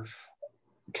were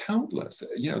countless.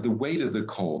 You know, the weight of the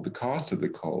coal, the cost of the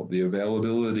coal, the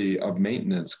availability of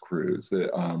maintenance crews,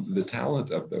 the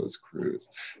talent of those crews,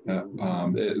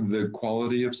 the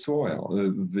quality of soil,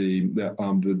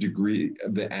 the degree,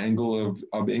 the angle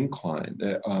of incline,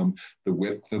 the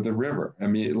width of the river. I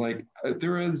mean, like,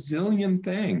 there are a zillion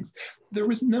things. There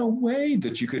was no way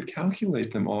that you could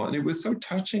calculate them all. And it was so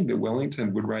touching that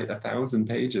Wellington would write 1,000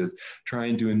 pages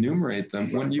trying to enumerate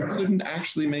them when you couldn't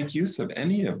actually make use of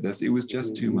any of this. It was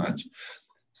just too much.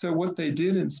 So what they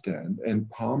did instead, and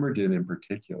Palmer did in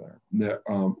particular,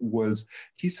 was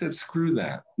he said, screw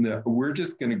that. We're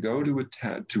just going to go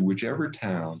to whichever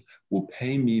town will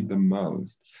pay me the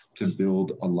most to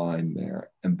build a line there.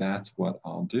 And that's what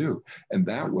I'll do. And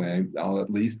that way, I'll at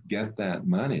least get that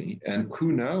money. And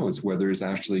who knows whether it's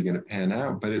actually going to pan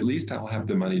out, but at least I'll have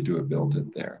the money to have built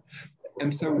it there.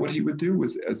 And so what he would do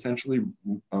was essentially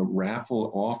raffle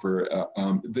offer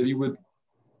that he would,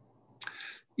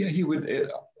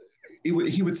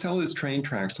 he would sell his train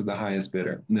tracks to the highest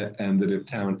bidder, and that if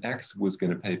town X was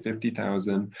going to pay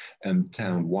 $50,000 and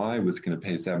town Y was going to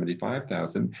pay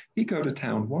 $75,000, he'd go to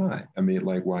town Y. I mean,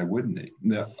 like, why wouldn't he?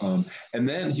 And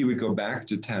then he would go back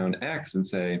to town X and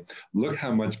say, look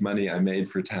how much money I made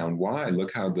for town Y.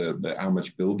 Look how how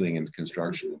much building and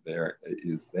construction there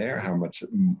is there, how much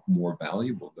more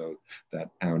valuable that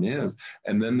town is.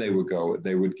 And then they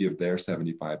would give their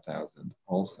 $75,000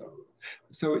 also.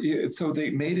 So they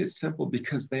made it simple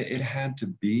because it had to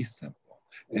be simple.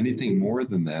 Anything more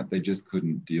than that, they just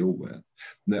couldn't deal with.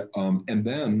 And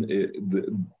then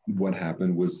what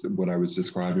happened was what I was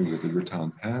describing with the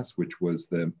Raton Pass, which was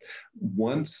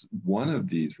once one of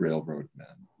these railroad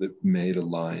men that made a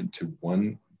line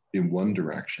in one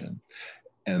direction,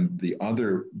 and the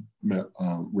other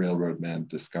railroad man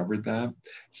discovered that,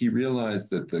 he realized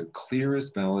that the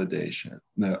clearest validation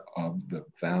of the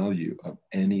value of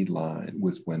any line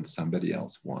was when somebody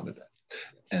else wanted it.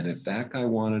 And if that guy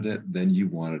wanted it, then you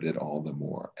wanted it all the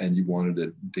more. And you wanted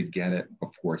it to get it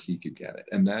before he could get it.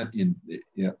 And that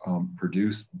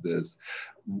produced this,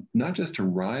 not just a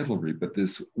rivalry, but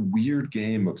this weird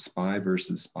game of spy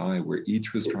versus spy, where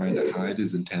each was trying to hide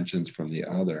his intentions from the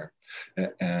other,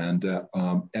 and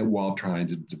while trying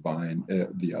to divine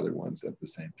the other ones at the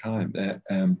same time.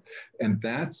 And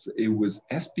it was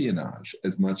espionage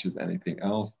as much as anything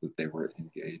else that they were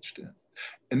engaged in.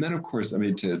 And then, of course, I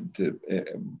mean, to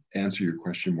answer your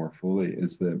question more fully,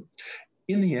 is that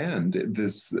in the end,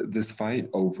 this fight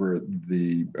over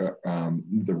the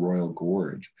Royal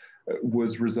Gorge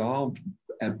was resolved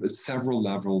at several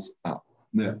levels up.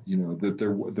 The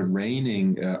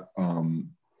reigning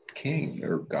king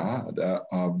or god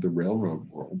of the railroad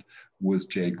world was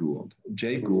Jay Gould.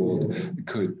 Jay Gould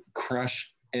could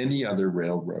crush any other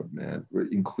railroad man,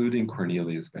 including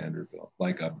Cornelius Vanderbilt,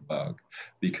 like a bug,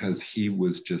 because he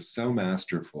was just so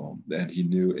masterful that he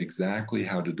knew exactly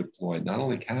how to deploy not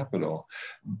only capital,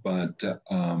 but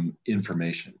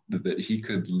information, that he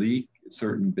could leak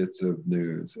certain bits of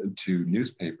news to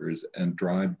newspapers and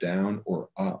drive down or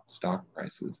up stock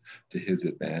prices to his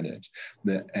advantage.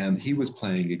 And he was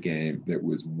playing a game that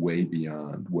was way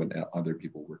beyond what other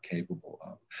people were capable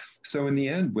of. So in the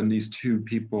end, when these two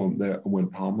people, when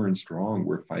Palmer and Strong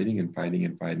were fighting and fighting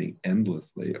and fighting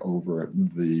endlessly over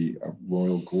the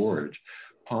Royal Gorge,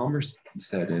 Palmer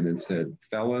set in and said,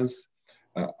 fellas,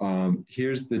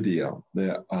 here's the deal.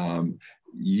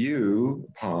 You,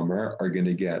 Palmer, are going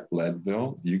to get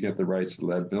Leadville. You get the rights to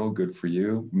Leadville. Good for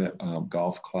you.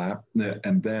 Golf clap.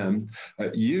 And then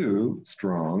you,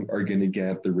 Strong, are going to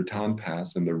get the Raton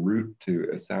Pass and the route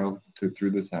to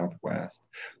through the Southwest.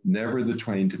 Never the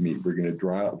twain to meet. We're going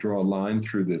to draw a line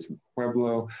through this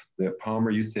pueblo. That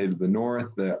Palmer, you stay to the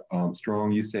north. That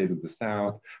Strong, you stay to the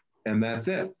south. And that's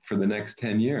it for the next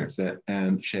 10 years.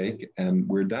 And shake, and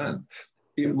we're done.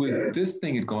 This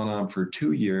thing had gone on for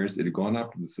 2 years. It had gone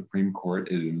up to the Supreme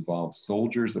Court. It involved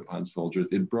soldiers upon soldiers.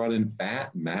 It brought in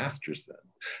Bat Masterson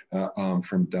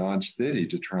from Dodge City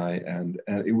to try, and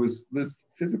it was this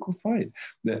physical fight.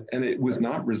 And it was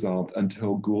not resolved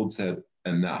until Gould said,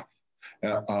 enough.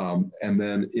 And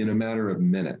then in a matter of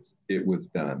minutes, it was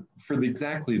done for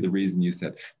exactly the reason you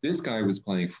said. This guy was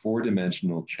playing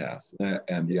four-dimensional chess,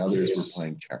 and the others were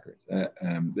playing checkers.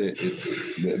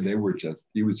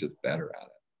 He was just better at it.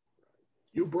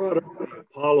 You brought up the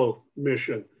Apollo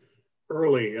mission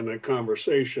early in the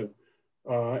conversation,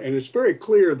 and it's very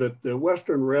clear that the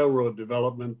Western Railroad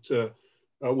development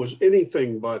was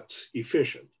anything but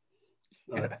efficient.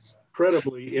 Yes.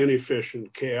 Incredibly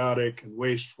inefficient, chaotic, and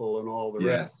wasteful, and all the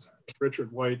rest. Yes. Richard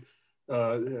White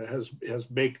has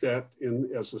baked that in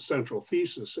as a central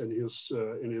thesis in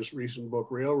his recent book,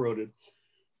 Railroaded.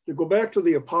 To go back to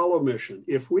the Apollo mission,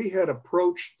 if we had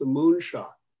approached the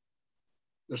moonshot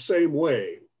the same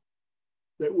way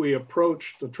that we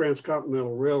approached the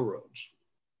transcontinental railroads,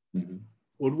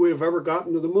 would we have ever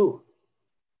gotten to the moon?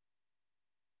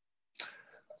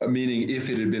 Meaning if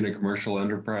it had been a commercial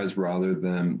enterprise rather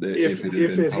than if it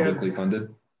had been publicly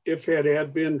funded? If it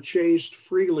had been chased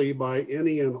freely by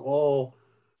any and all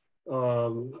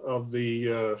of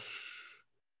the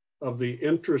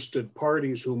interested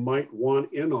parties who might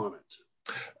want in on it.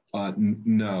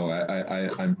 No,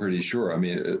 I'm pretty sure. I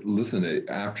mean, listen,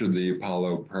 after the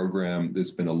Apollo program,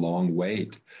 there's been a long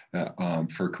wait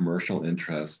for commercial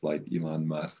interests like Elon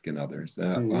Musk and others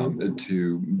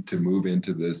to move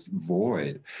into this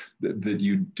void that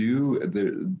you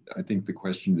do. I think the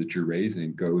question that you're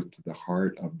raising goes to the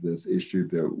heart of this issue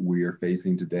that we are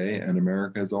facing today, and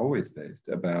America has always faced,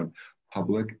 about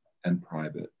public and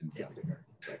private investment.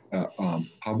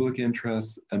 Public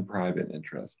interests and private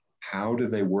interests. How do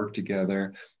they work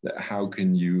together? How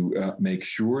can you make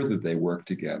sure that they work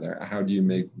together? How do you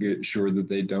make sure that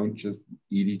they don't just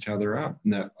eat each other up?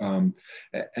 And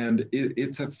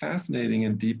it's a fascinating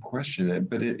and deep question.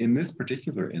 But in this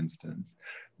particular instance,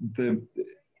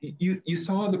 you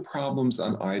saw the problems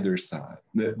on either side.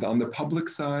 On the public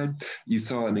side, you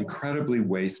saw an incredibly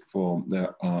wasteful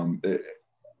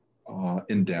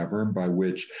endeavor by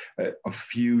which a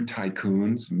few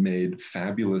tycoons made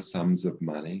fabulous sums of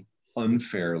money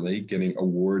unfairly, getting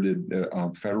awarded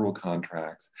federal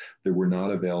contracts that were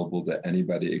not available to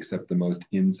anybody except the most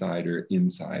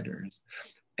insiders.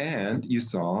 And you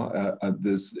saw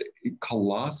this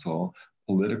colossal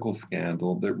political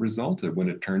scandal that resulted when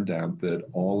it turned out that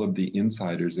all of the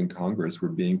insiders in Congress were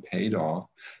being paid off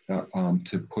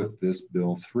to put this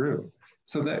bill through.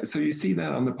 So you see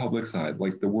that on the public side,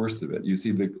 like the worst of it. You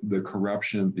see the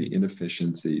corruption, the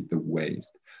inefficiency, the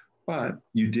waste. but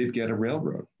you did get a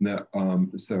railroad. Now,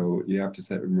 so you have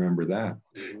to remember that.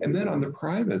 And then on the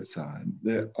private side,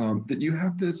 that you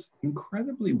have this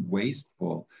incredibly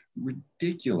wasteful,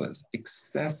 ridiculous,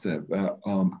 excessive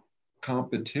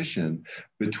competition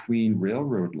between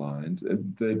railroad lines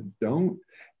that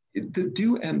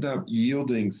do end up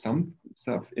yielding some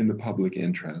stuff in the public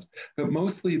interest, but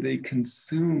mostly they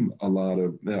consume a lot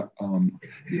of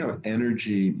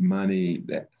energy, money,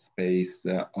 space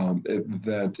that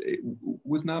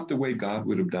was not the way God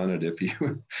would have done it if he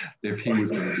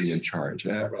was going to be in charge.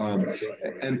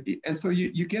 And so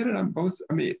you get it on both.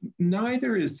 I mean,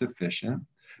 neither is sufficient.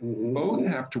 Both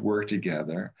have to work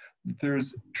together.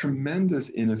 There's tremendous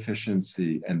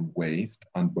inefficiency and waste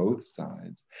on both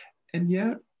sides, and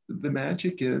yet the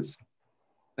magic is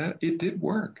that it did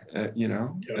work.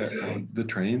 The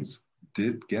trains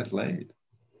did get laid.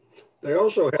 They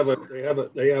also have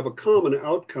a common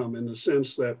outcome in the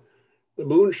sense that the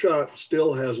moonshot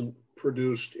still hasn't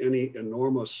produced any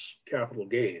enormous capital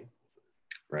gain.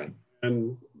 Right.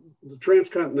 And the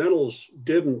transcontinentals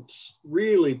didn't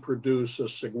really produce a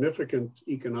significant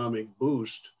economic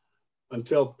boost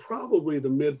until probably the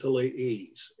mid to late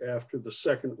 80s, after the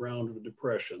second round of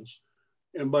depressions,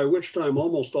 and by which time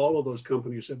almost all of those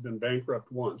companies had been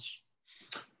bankrupt once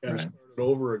and started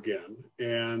over again.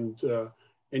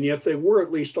 And yet they were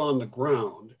at least on the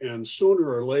ground, and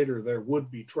sooner or later there would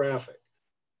be traffic.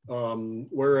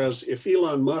 Whereas if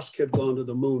Elon Musk had gone to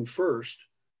the moon first,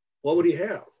 what would he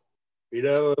have? He'd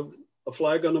have a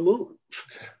flag on the moon.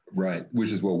 Right,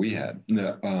 which is what we had.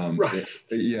 Right.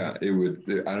 It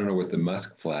would. I don't know what the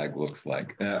Musk flag looks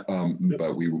like, but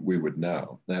we would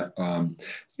know.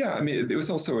 I mean, it was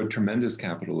also a tremendous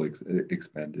capital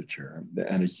expenditure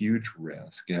and a huge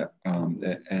risk.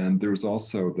 And there was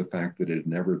also the fact that it had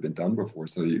never been done before,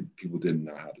 so people didn't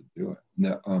know how to do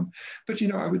it. But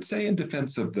I would say in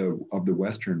defense of the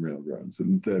Western railroads,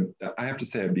 I have to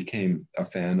say I became a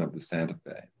fan of the Santa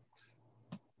Fe.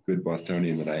 Good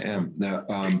Bostonian that I am now,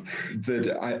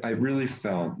 that I really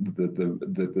felt that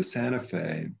the Santa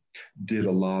Fe did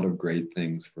a lot of great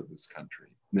things for this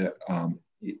country. That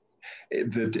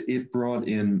it brought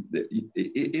in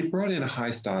a high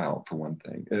style, for one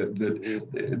thing.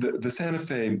 The Santa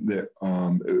Fe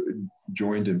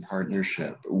joined in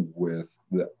partnership with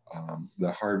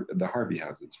the Harvey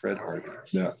houses, Fred Harvey,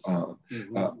 of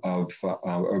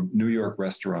a New York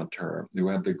restaurateur who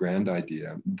had the grand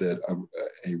idea that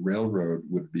a railroad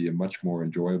would be a much more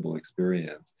enjoyable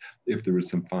experience if there was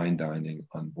some fine dining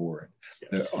on board.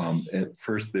 Yes. At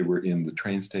first they were in the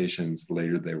train stations,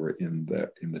 later they were in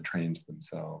the trains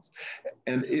themselves.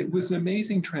 And it was an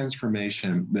amazing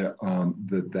transformation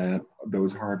that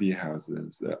those Harvey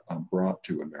houses brought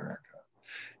to America.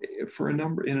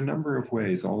 In a number of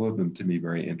ways, all of them to me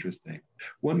very interesting.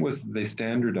 One was they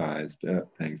standardized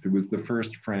things. It was the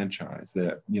first franchise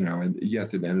that, and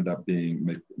yes, it ended up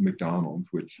being McDonald's,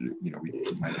 which, we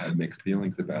might have mixed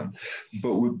feelings about,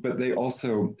 but they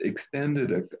also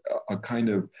extended a kind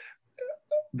of,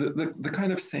 the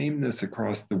kind of sameness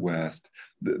across the West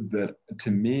that to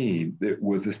me, it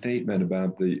was a statement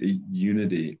about the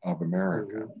unity of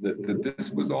America, that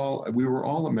this was we were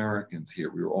all Americans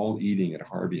here. We were all eating at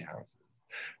Harvey houses.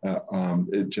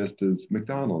 It just as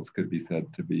McDonald's could be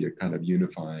said to be a kind of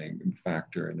unifying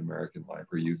factor in American life,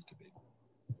 or used to be.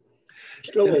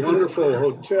 Still a wonderful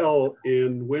hotel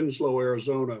in Winslow,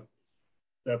 Arizona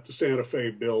that the Santa Fe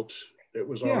built. It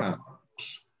was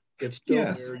It's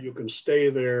still there. You can stay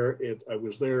there. I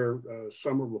was there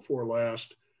summer before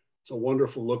last. It's a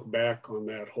wonderful look back on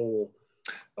that whole.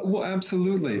 Well,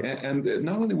 absolutely. And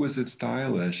not only was it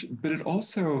stylish, but it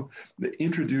also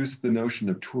introduced the notion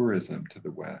of tourism to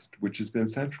the West, which has been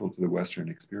central to the Western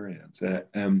experience. That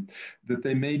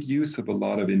they made use of a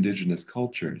lot of indigenous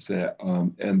cultures.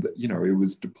 And, it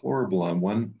was deplorable on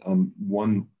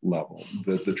one level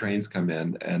that the trains come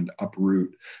in and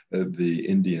uproot the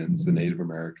Indians, the Native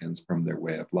Americans, from their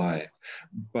way of life.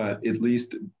 But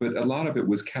a lot of it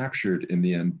was captured in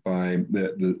the end by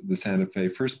the Santa Fe,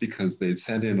 first because they'd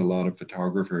sent in a lot of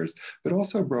photographers, but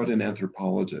also brought in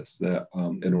anthropologists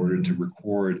in order to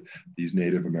record these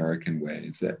Native American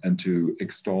ways and to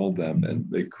extol them, and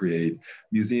they create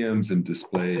museums and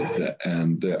displays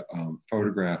and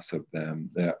photographs of them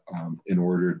in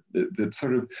order that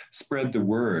sort of spread the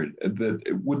word that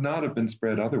it would not have been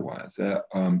spread otherwise.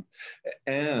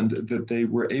 And that they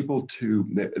were able to,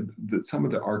 that some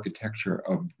of the architecture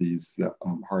of these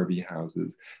Harvey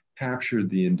houses captured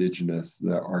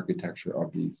the architecture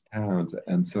of these towns.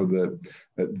 And so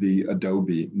the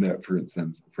adobe, for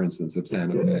instance, of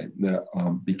Santa Fe,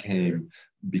 became,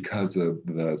 because of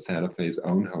the Santa Fe's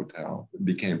own hotel,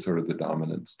 became sort of the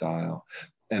dominant style.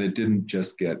 And it didn't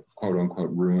just get quote unquote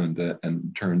ruined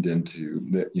and turned into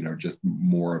just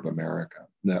more of America.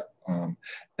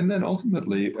 And then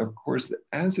ultimately, of course,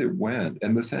 as it went,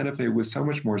 and the Santa Fe was so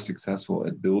much more successful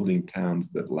at building towns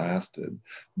that lasted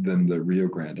than the Rio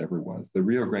Grande ever was. The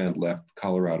Rio Grande left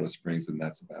Colorado Springs, and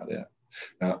that's about it.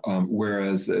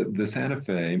 Whereas the Santa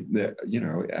Fe,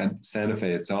 and Santa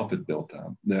Fe itself had built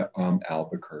up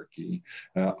Albuquerque,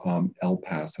 El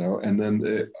Paso, and then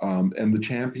the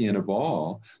champion of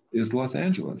all is Los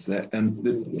Angeles. And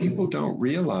people don't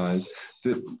realize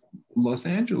that Los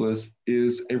Angeles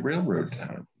is a railroad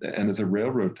town, and is a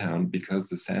railroad town because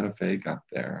the Santa Fe got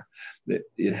there.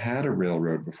 It had a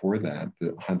railroad before that,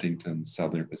 the Huntington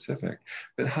Southern Pacific,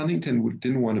 but Huntington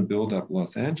didn't want to build up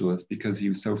Los Angeles because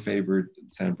he so favored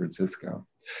San Francisco.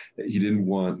 He didn't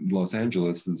want Los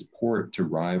Angeles's port to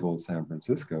rival San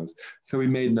Francisco's, so he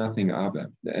made nothing of it.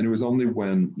 And it was only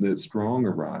when the Strong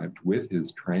arrived with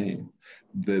his train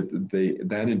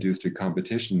that induced a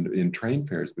competition in train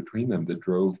fares between them that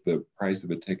drove the price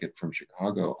of a ticket from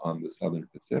Chicago on the Southern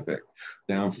Pacific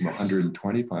down from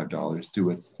 $125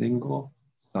 to a single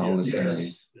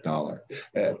solitary dollar,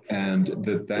 and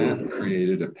that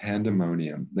created a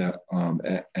pandemonium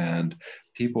and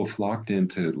people flocked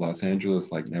into Los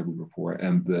Angeles like never before,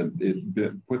 and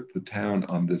it put the town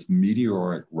on this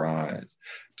meteoric rise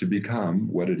to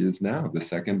become what it is now, the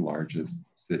second largest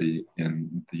city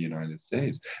in the United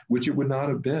States, which it would not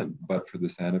have been but for the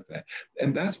Santa Fe.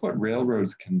 And that's what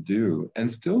railroads can do, and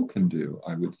still can do,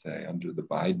 I would say, under the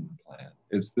Biden plan,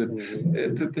 is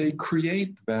that they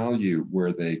create value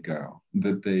where they go,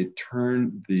 that they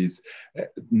turn these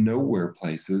nowhere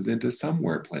places into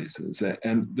somewhere places.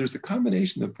 And there's a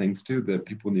combination of things too that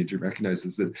people need to recognize,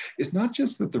 is that it's not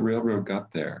just that the railroad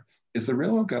got there, is the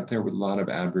railroad got there with a lot of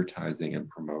advertising and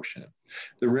promotion.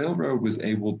 The railroad was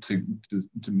able to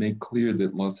make clear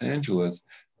that Los Angeles,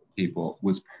 people,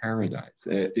 was paradise.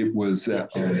 It was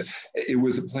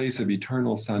a place of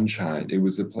eternal sunshine. It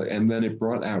was a place, and then it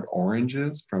brought out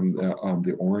oranges from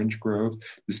the orange groves,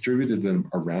 distributed them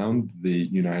around the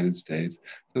United States,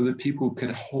 so that people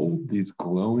could hold these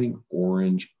glowing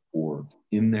orange orbs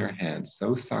in their hands,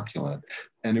 so succulent.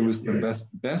 And it was the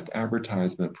best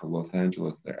advertisement for Los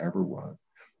Angeles there ever was.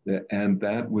 And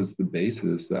that was the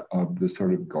basis of the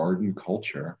sort of garden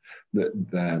culture that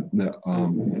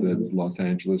Los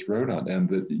Angeles rode on, and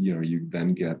that you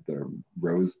then get the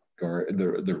roses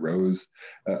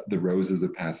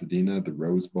of Pasadena, the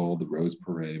Rose Bowl, the Rose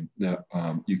Parade.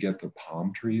 You get the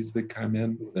palm trees that come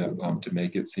in to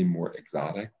make it seem more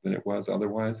exotic than it was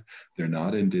otherwise. They're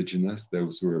not indigenous;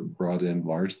 those were brought in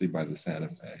largely by the Santa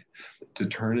Fe to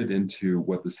turn it into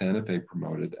what the Santa Fe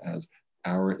promoted as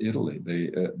our Italy.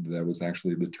 That was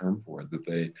actually the term for it, that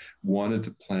they wanted to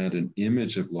plant an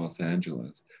image of Los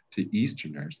Angeles to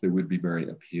Easterners that would be very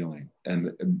appealing.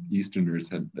 And Easterners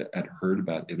had heard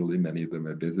about Italy. Many of them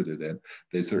had visited it.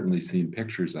 They certainly seen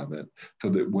pictures of it. So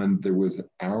that when there was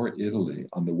our Italy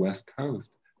on the West Coast,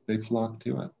 they flocked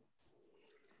to it.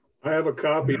 I have a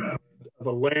copy of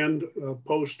a land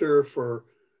poster for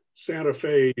Santa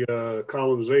Fe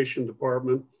Colonization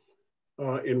Department,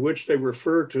 in which they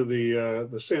refer to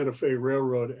the Santa Fe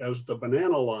Railroad as the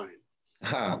banana line,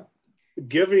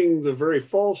 giving the very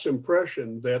false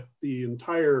impression that the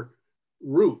entire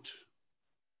route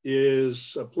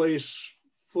is a place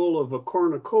full of a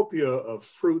cornucopia of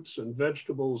fruits and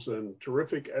vegetables and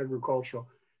terrific agricultural,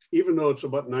 even though it's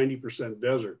about 90%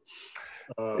 desert.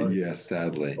 Yes,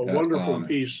 sadly. A wonderful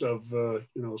piece of,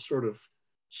 sort of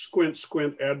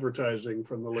squint advertising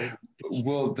from the late.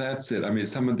 Well, that's it. I mean,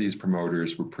 some of these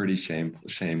promoters were pretty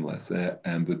shameless,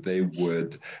 and that they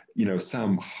would,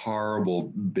 some horrible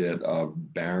bit of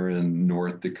barren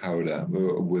North Dakota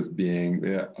was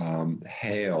being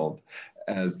hailed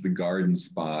as the garden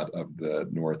spot of the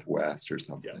Northwest or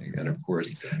something. Yeah. And of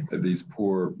course, these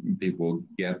poor people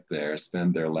get there,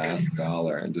 spend their last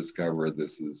dollar, and discover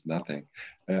this is nothing.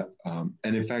 And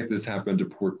in fact, this happened to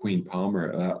poor Queen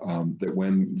Palmer, that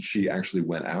when she actually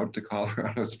went out to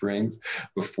Colorado Springs,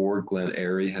 before Glen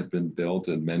Eyrie had been built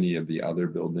and many of the other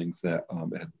buildings that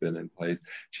had been in place,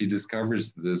 she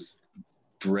discovers this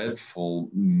dreadful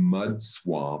mud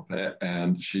swamp,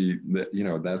 and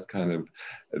that's kind of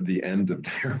the end of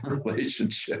their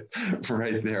relationship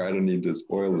right there. I don't need to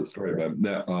spoil the story,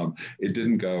 but it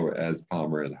didn't go as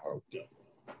Palmer had hoped.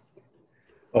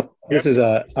 Oh, this is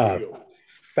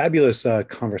fabulous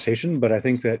conversation, but I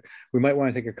think that we might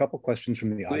want to take a couple questions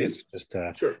from the audience, just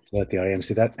Sure. to let the audience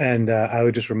see that. And I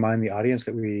would just remind the audience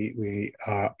that we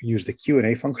use the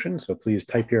Q&A function, so please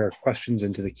type your questions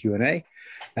into the Q&A,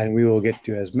 and we will get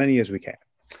to as many as we can.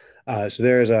 So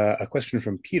there's a question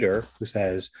from Peter who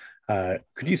says,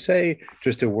 could you say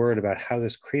just a word about how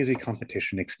this crazy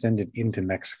competition extended into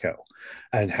Mexico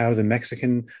and how the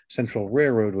Mexican Central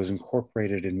Railroad was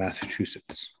incorporated in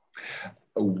Massachusetts?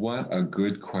 What a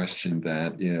good question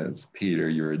that is, Peter.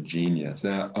 You're a genius.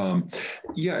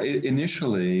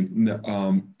 Initially,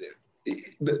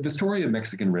 the story of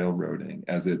Mexican railroading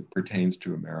as it pertains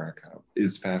to America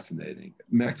is fascinating.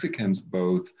 Mexicans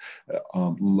both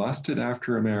lusted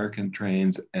after American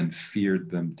trains and feared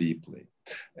them deeply.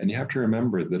 And you have to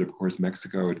remember that, of course,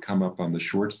 Mexico had come up on the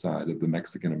short side of the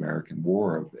Mexican-American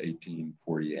War of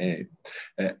 1848,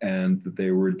 and they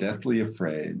were deathly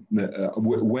afraid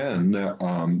when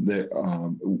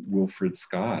Wilfred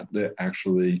Scott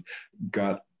actually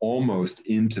got almost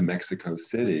into Mexico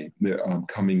City,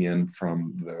 coming in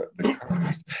from the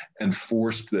coast, and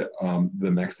forced the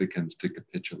Mexicans to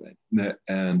capitulate.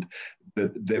 And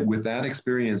that with that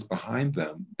experience behind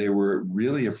them, they were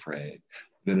really afraid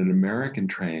that an American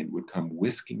train would come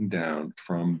whisking down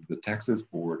from the Texas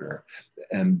border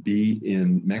and be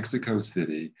in Mexico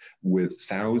City with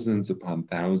thousands upon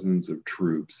thousands of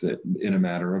troops in a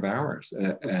matter of hours.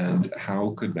 And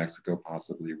how could Mexico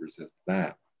possibly resist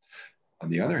that? On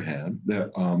the other hand,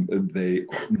 they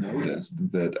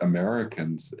noticed that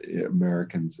Americans'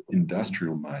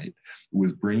 industrial might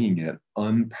was bringing it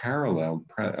unparalleled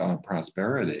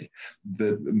prosperity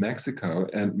that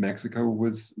Mexico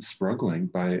was struggling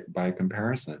by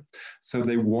comparison. So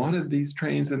they wanted these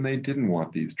trains and they didn't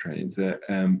want these trains.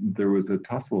 And there was a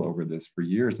tussle over this for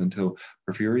years until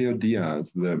Porfirio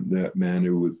Diaz, the man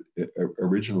who was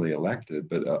originally elected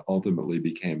but ultimately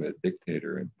became a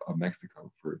dictator of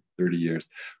Mexico for 30 years,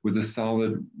 was a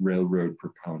solid railroad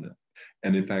proponent.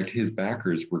 And in fact, his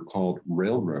backers were called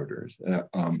railroaders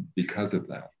because of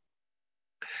that.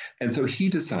 And so he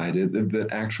decided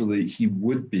that actually he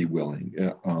would be willing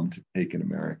to take an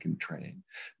American train.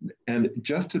 And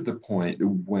just at the point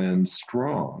when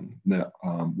Strong,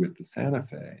 with the Santa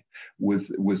Fe,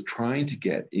 was trying to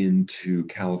get into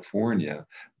California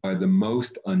by the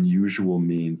most unusual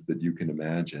means that you can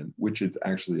imagine, which is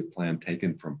actually a plan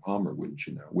taken from Palmer, wouldn't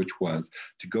you know, which was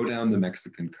to go down the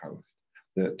Mexican coast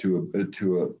to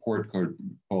a port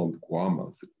called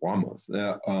Guamos,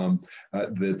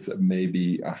 that's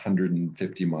maybe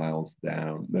 150 miles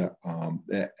down,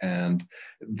 and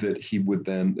that he would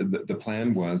then. The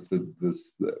plan was that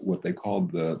this, what they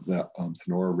called the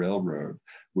Sonora Railroad,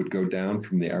 would go down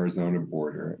from the Arizona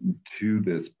border to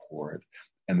this port,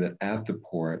 and that at the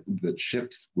port, that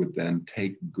ships would then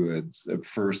take goods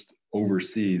first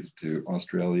overseas to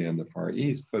Australia and the Far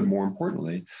East, but more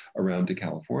importantly, around to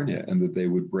California, and that they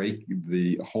would break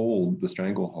the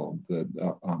stranglehold that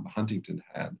Huntington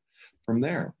had from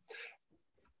there.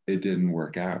 It didn't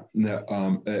work out.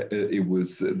 It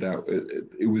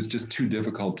was just too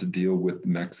difficult to deal with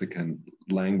Mexican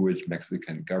language,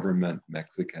 Mexican government,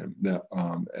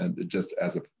 and just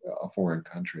as a foreign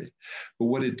country. But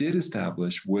what it did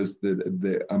establish was that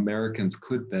the Americans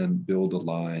could then build a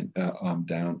line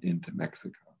down into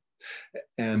Mexico.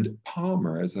 And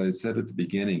Palmer, as I said at the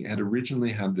beginning, had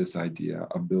originally had this idea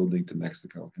of building to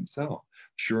Mexico himself.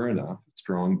 Sure enough,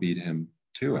 Strong beat him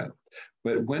to it.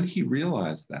 But when he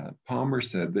realized that, Palmer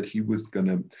said that he was going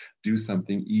to do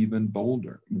something even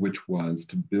bolder, which was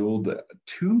to build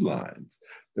two lines,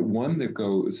 one that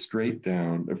goes straight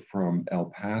down from El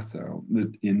Paso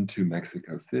into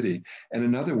Mexico City, and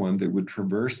another one that would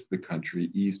traverse the country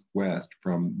east-west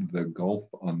from the Gulf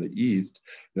on the east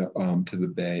to the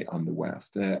bay on the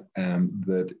west, and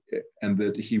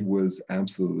that he was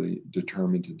absolutely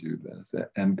determined to do this,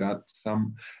 and got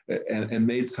some and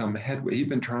made some headway. He'd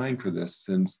been trying for this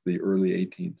since the early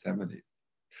 1870s.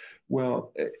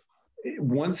 Well,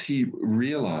 once he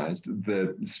realized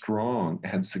that Strong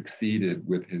had succeeded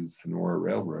with his Sonora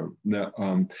Railroad,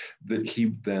 that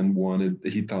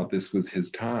he thought this was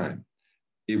his time.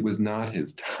 It was not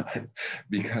his time,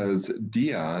 because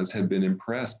Diaz had been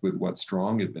impressed with what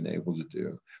Strong had been able to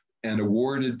do and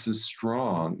awarded to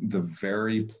Strong the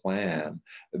very plan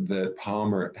that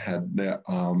Palmer had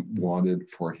wanted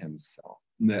for himself.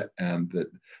 And that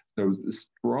so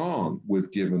Strong was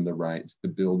given the rights to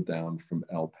build down from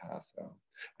El Paso,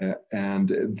 and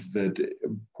that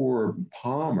poor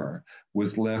Palmer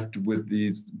was left with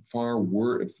these far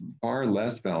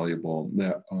less valuable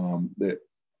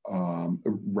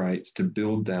rights to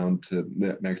build down to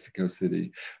Mexico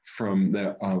City from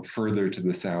further to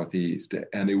the southeast.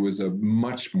 And it was a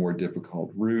much more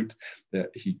difficult route. That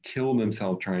he killed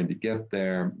himself trying to get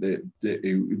there. It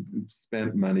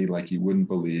spent money like you wouldn't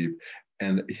believe.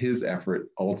 And his effort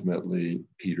ultimately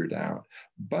petered out.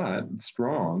 But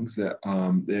Strong's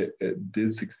it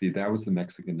did succeed. That was the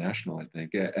Mexican National, I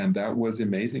think. And that was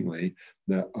amazingly,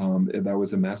 that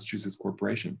was a Massachusetts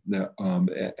corporation.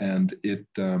 And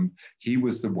he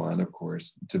was the one, of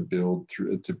course, to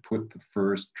put the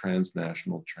first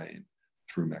transnational train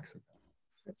through Mexico.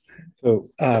 So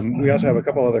we also have a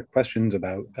couple other questions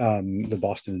about the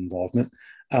Boston involvement.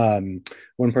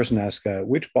 One person asked,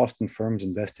 which Boston firms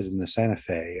invested in the Santa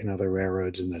Fe and other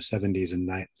railroads in the 70s and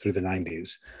through the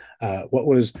 90s? What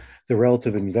was the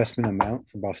relative investment amount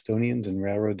for Bostonians and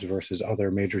railroads versus other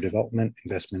major development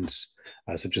investments,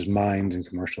 such as mines and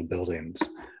commercial buildings?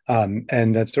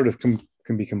 And that sort of can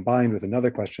be combined with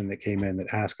another question that came in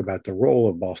that asked about the role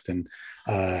of Boston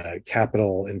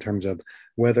capital in terms of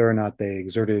whether or not they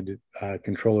exerted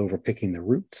control over picking the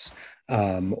routes,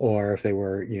 or if they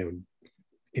were,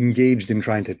 engaged in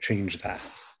trying to change that.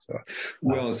 So,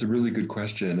 well, it's a really good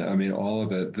question. I mean, all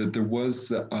of it. There was,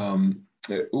 I'm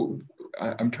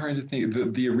trying to think,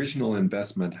 the original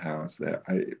investment house that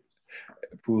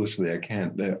foolishly, I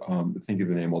can't think of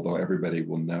the name, although everybody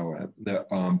will know it, that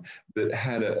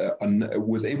had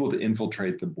was able to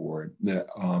infiltrate the board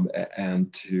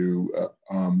and to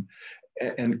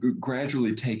and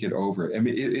gradually take it over. I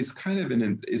mean, it's kind of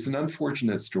it's an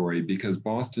unfortunate story because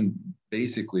Boston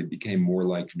basically became more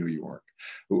like New York,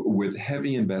 with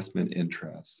heavy investment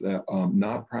interests,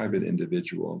 not private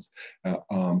individuals,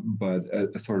 but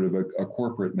a sort of a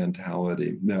corporate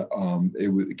mentality.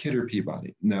 It was Kidder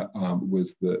Peabody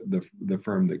was the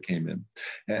firm that came in,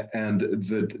 and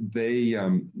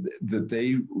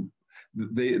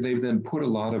they then put a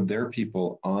lot of their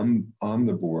people on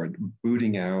the board,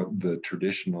 booting out the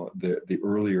traditional, the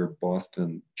earlier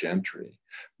Boston gentry,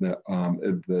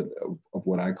 of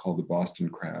what I call the Boston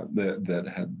crowd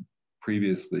that had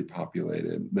previously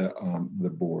populated the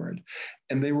board,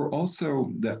 and they were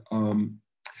also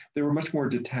they were much more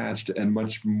detached and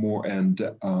much more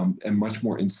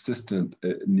insistent,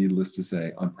 needless to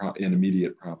say, on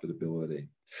immediate profitability.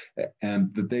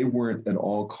 And that they weren't at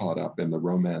all caught up in the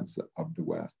romance of the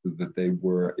West, that they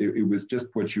were, it was just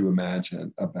what you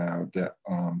imagine about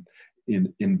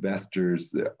in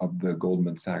investors of the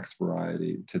Goldman Sachs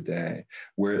variety today,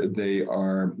 where they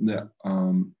are,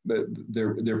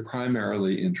 they're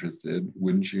primarily interested,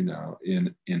 wouldn't you know,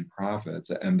 in profits,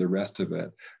 and the rest of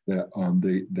it they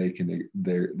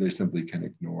simply can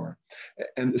ignore.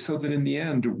 And so that in the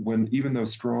end, even though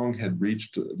Strong had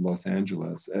reached Los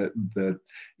Angeles, that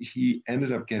he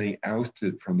ended up getting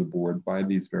ousted from the board by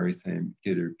these very same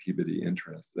Kidder Peabody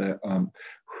interests,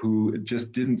 who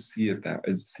just didn't see it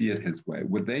his way.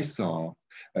 What they saw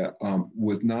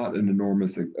was not an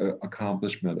enormous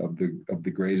accomplishment of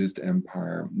the greatest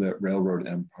empire, the railroad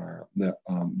empire that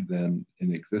then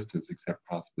in existence, except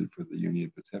possibly for the Union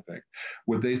Pacific.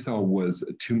 What they saw was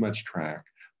too much track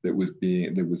that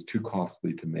was too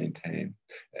costly to maintain,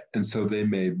 and so they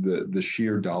made the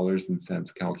sheer dollars and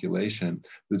cents calculation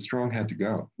that Strong had to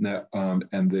go,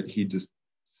 and that he just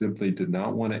simply did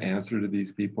not want to answer to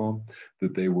these people,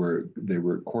 that they were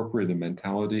corporate in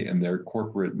mentality, and their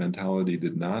corporate mentality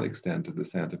did not extend to the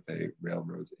Santa Fe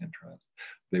Railroad's interests.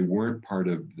 They weren't part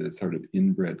of the sort of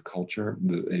inbred culture.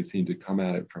 They seemed to come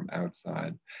at it from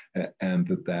outside, and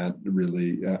that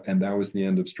really, and that was the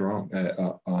end of Strong,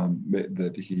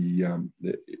 that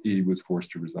he was forced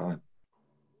to resign.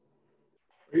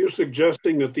 Are you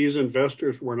suggesting that these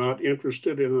investors were not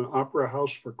interested in an opera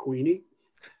house for Queenie?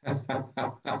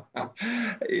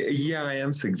 Yeah, I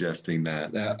am suggesting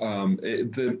that.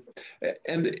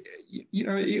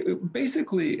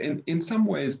 Basically, in some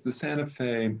ways, the Santa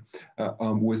Fe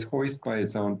was hoisted by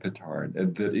its own petard.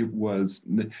 That it was.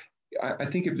 I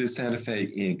think of it as Santa Fe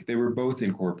Inc. They were both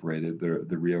incorporated,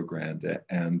 the Rio Grande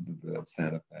and the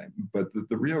Santa Fe, but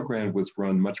the Rio Grande was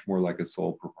run much more like a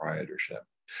sole proprietorship,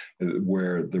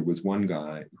 where there was one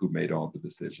guy who made all the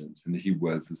decisions, and he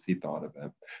was, as he thought of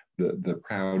it, the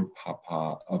proud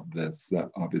papa of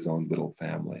his own little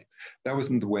family. That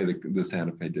wasn't the way the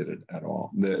Santa Fe did it at all.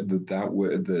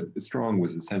 The Strong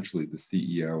was essentially the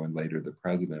CEO and later the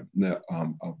president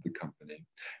of the company,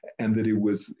 and that it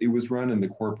was run in the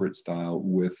corporate style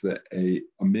with a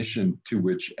mission to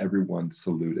which everyone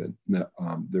saluted.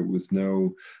 There was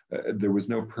no there was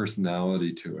no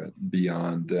personality to it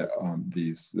beyond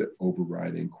these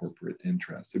overriding corporate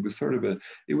interests. It was sort of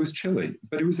it was chilly,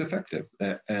 but it was effective.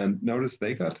 And notice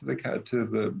they got to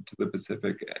the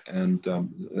Pacific, and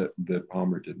the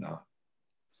Palmer did not.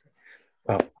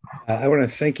 Well, I want to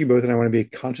thank you both, and I want to be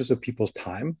conscious of people's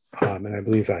time. And I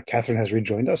believe Catherine has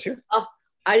rejoined us here. Oh,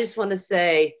 I just want to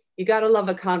say, you got to love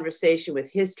a conversation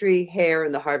with history, hair,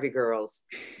 and the Harvey girls.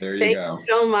 There you Thank go. you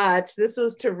so much. This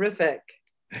was terrific.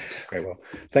 Great. Well,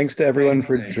 thanks to everyone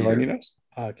for joining us.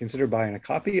 Consider buying a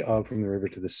copy of From the River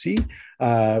to the Sea,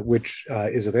 which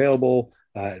is available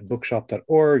at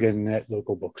bookshop.org and at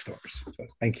local bookstores. So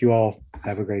thank you all.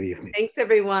 Have a great evening. Thanks,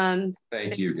 everyone.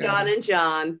 Thank you, guys. John and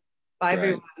John. Bye,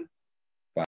 everyone.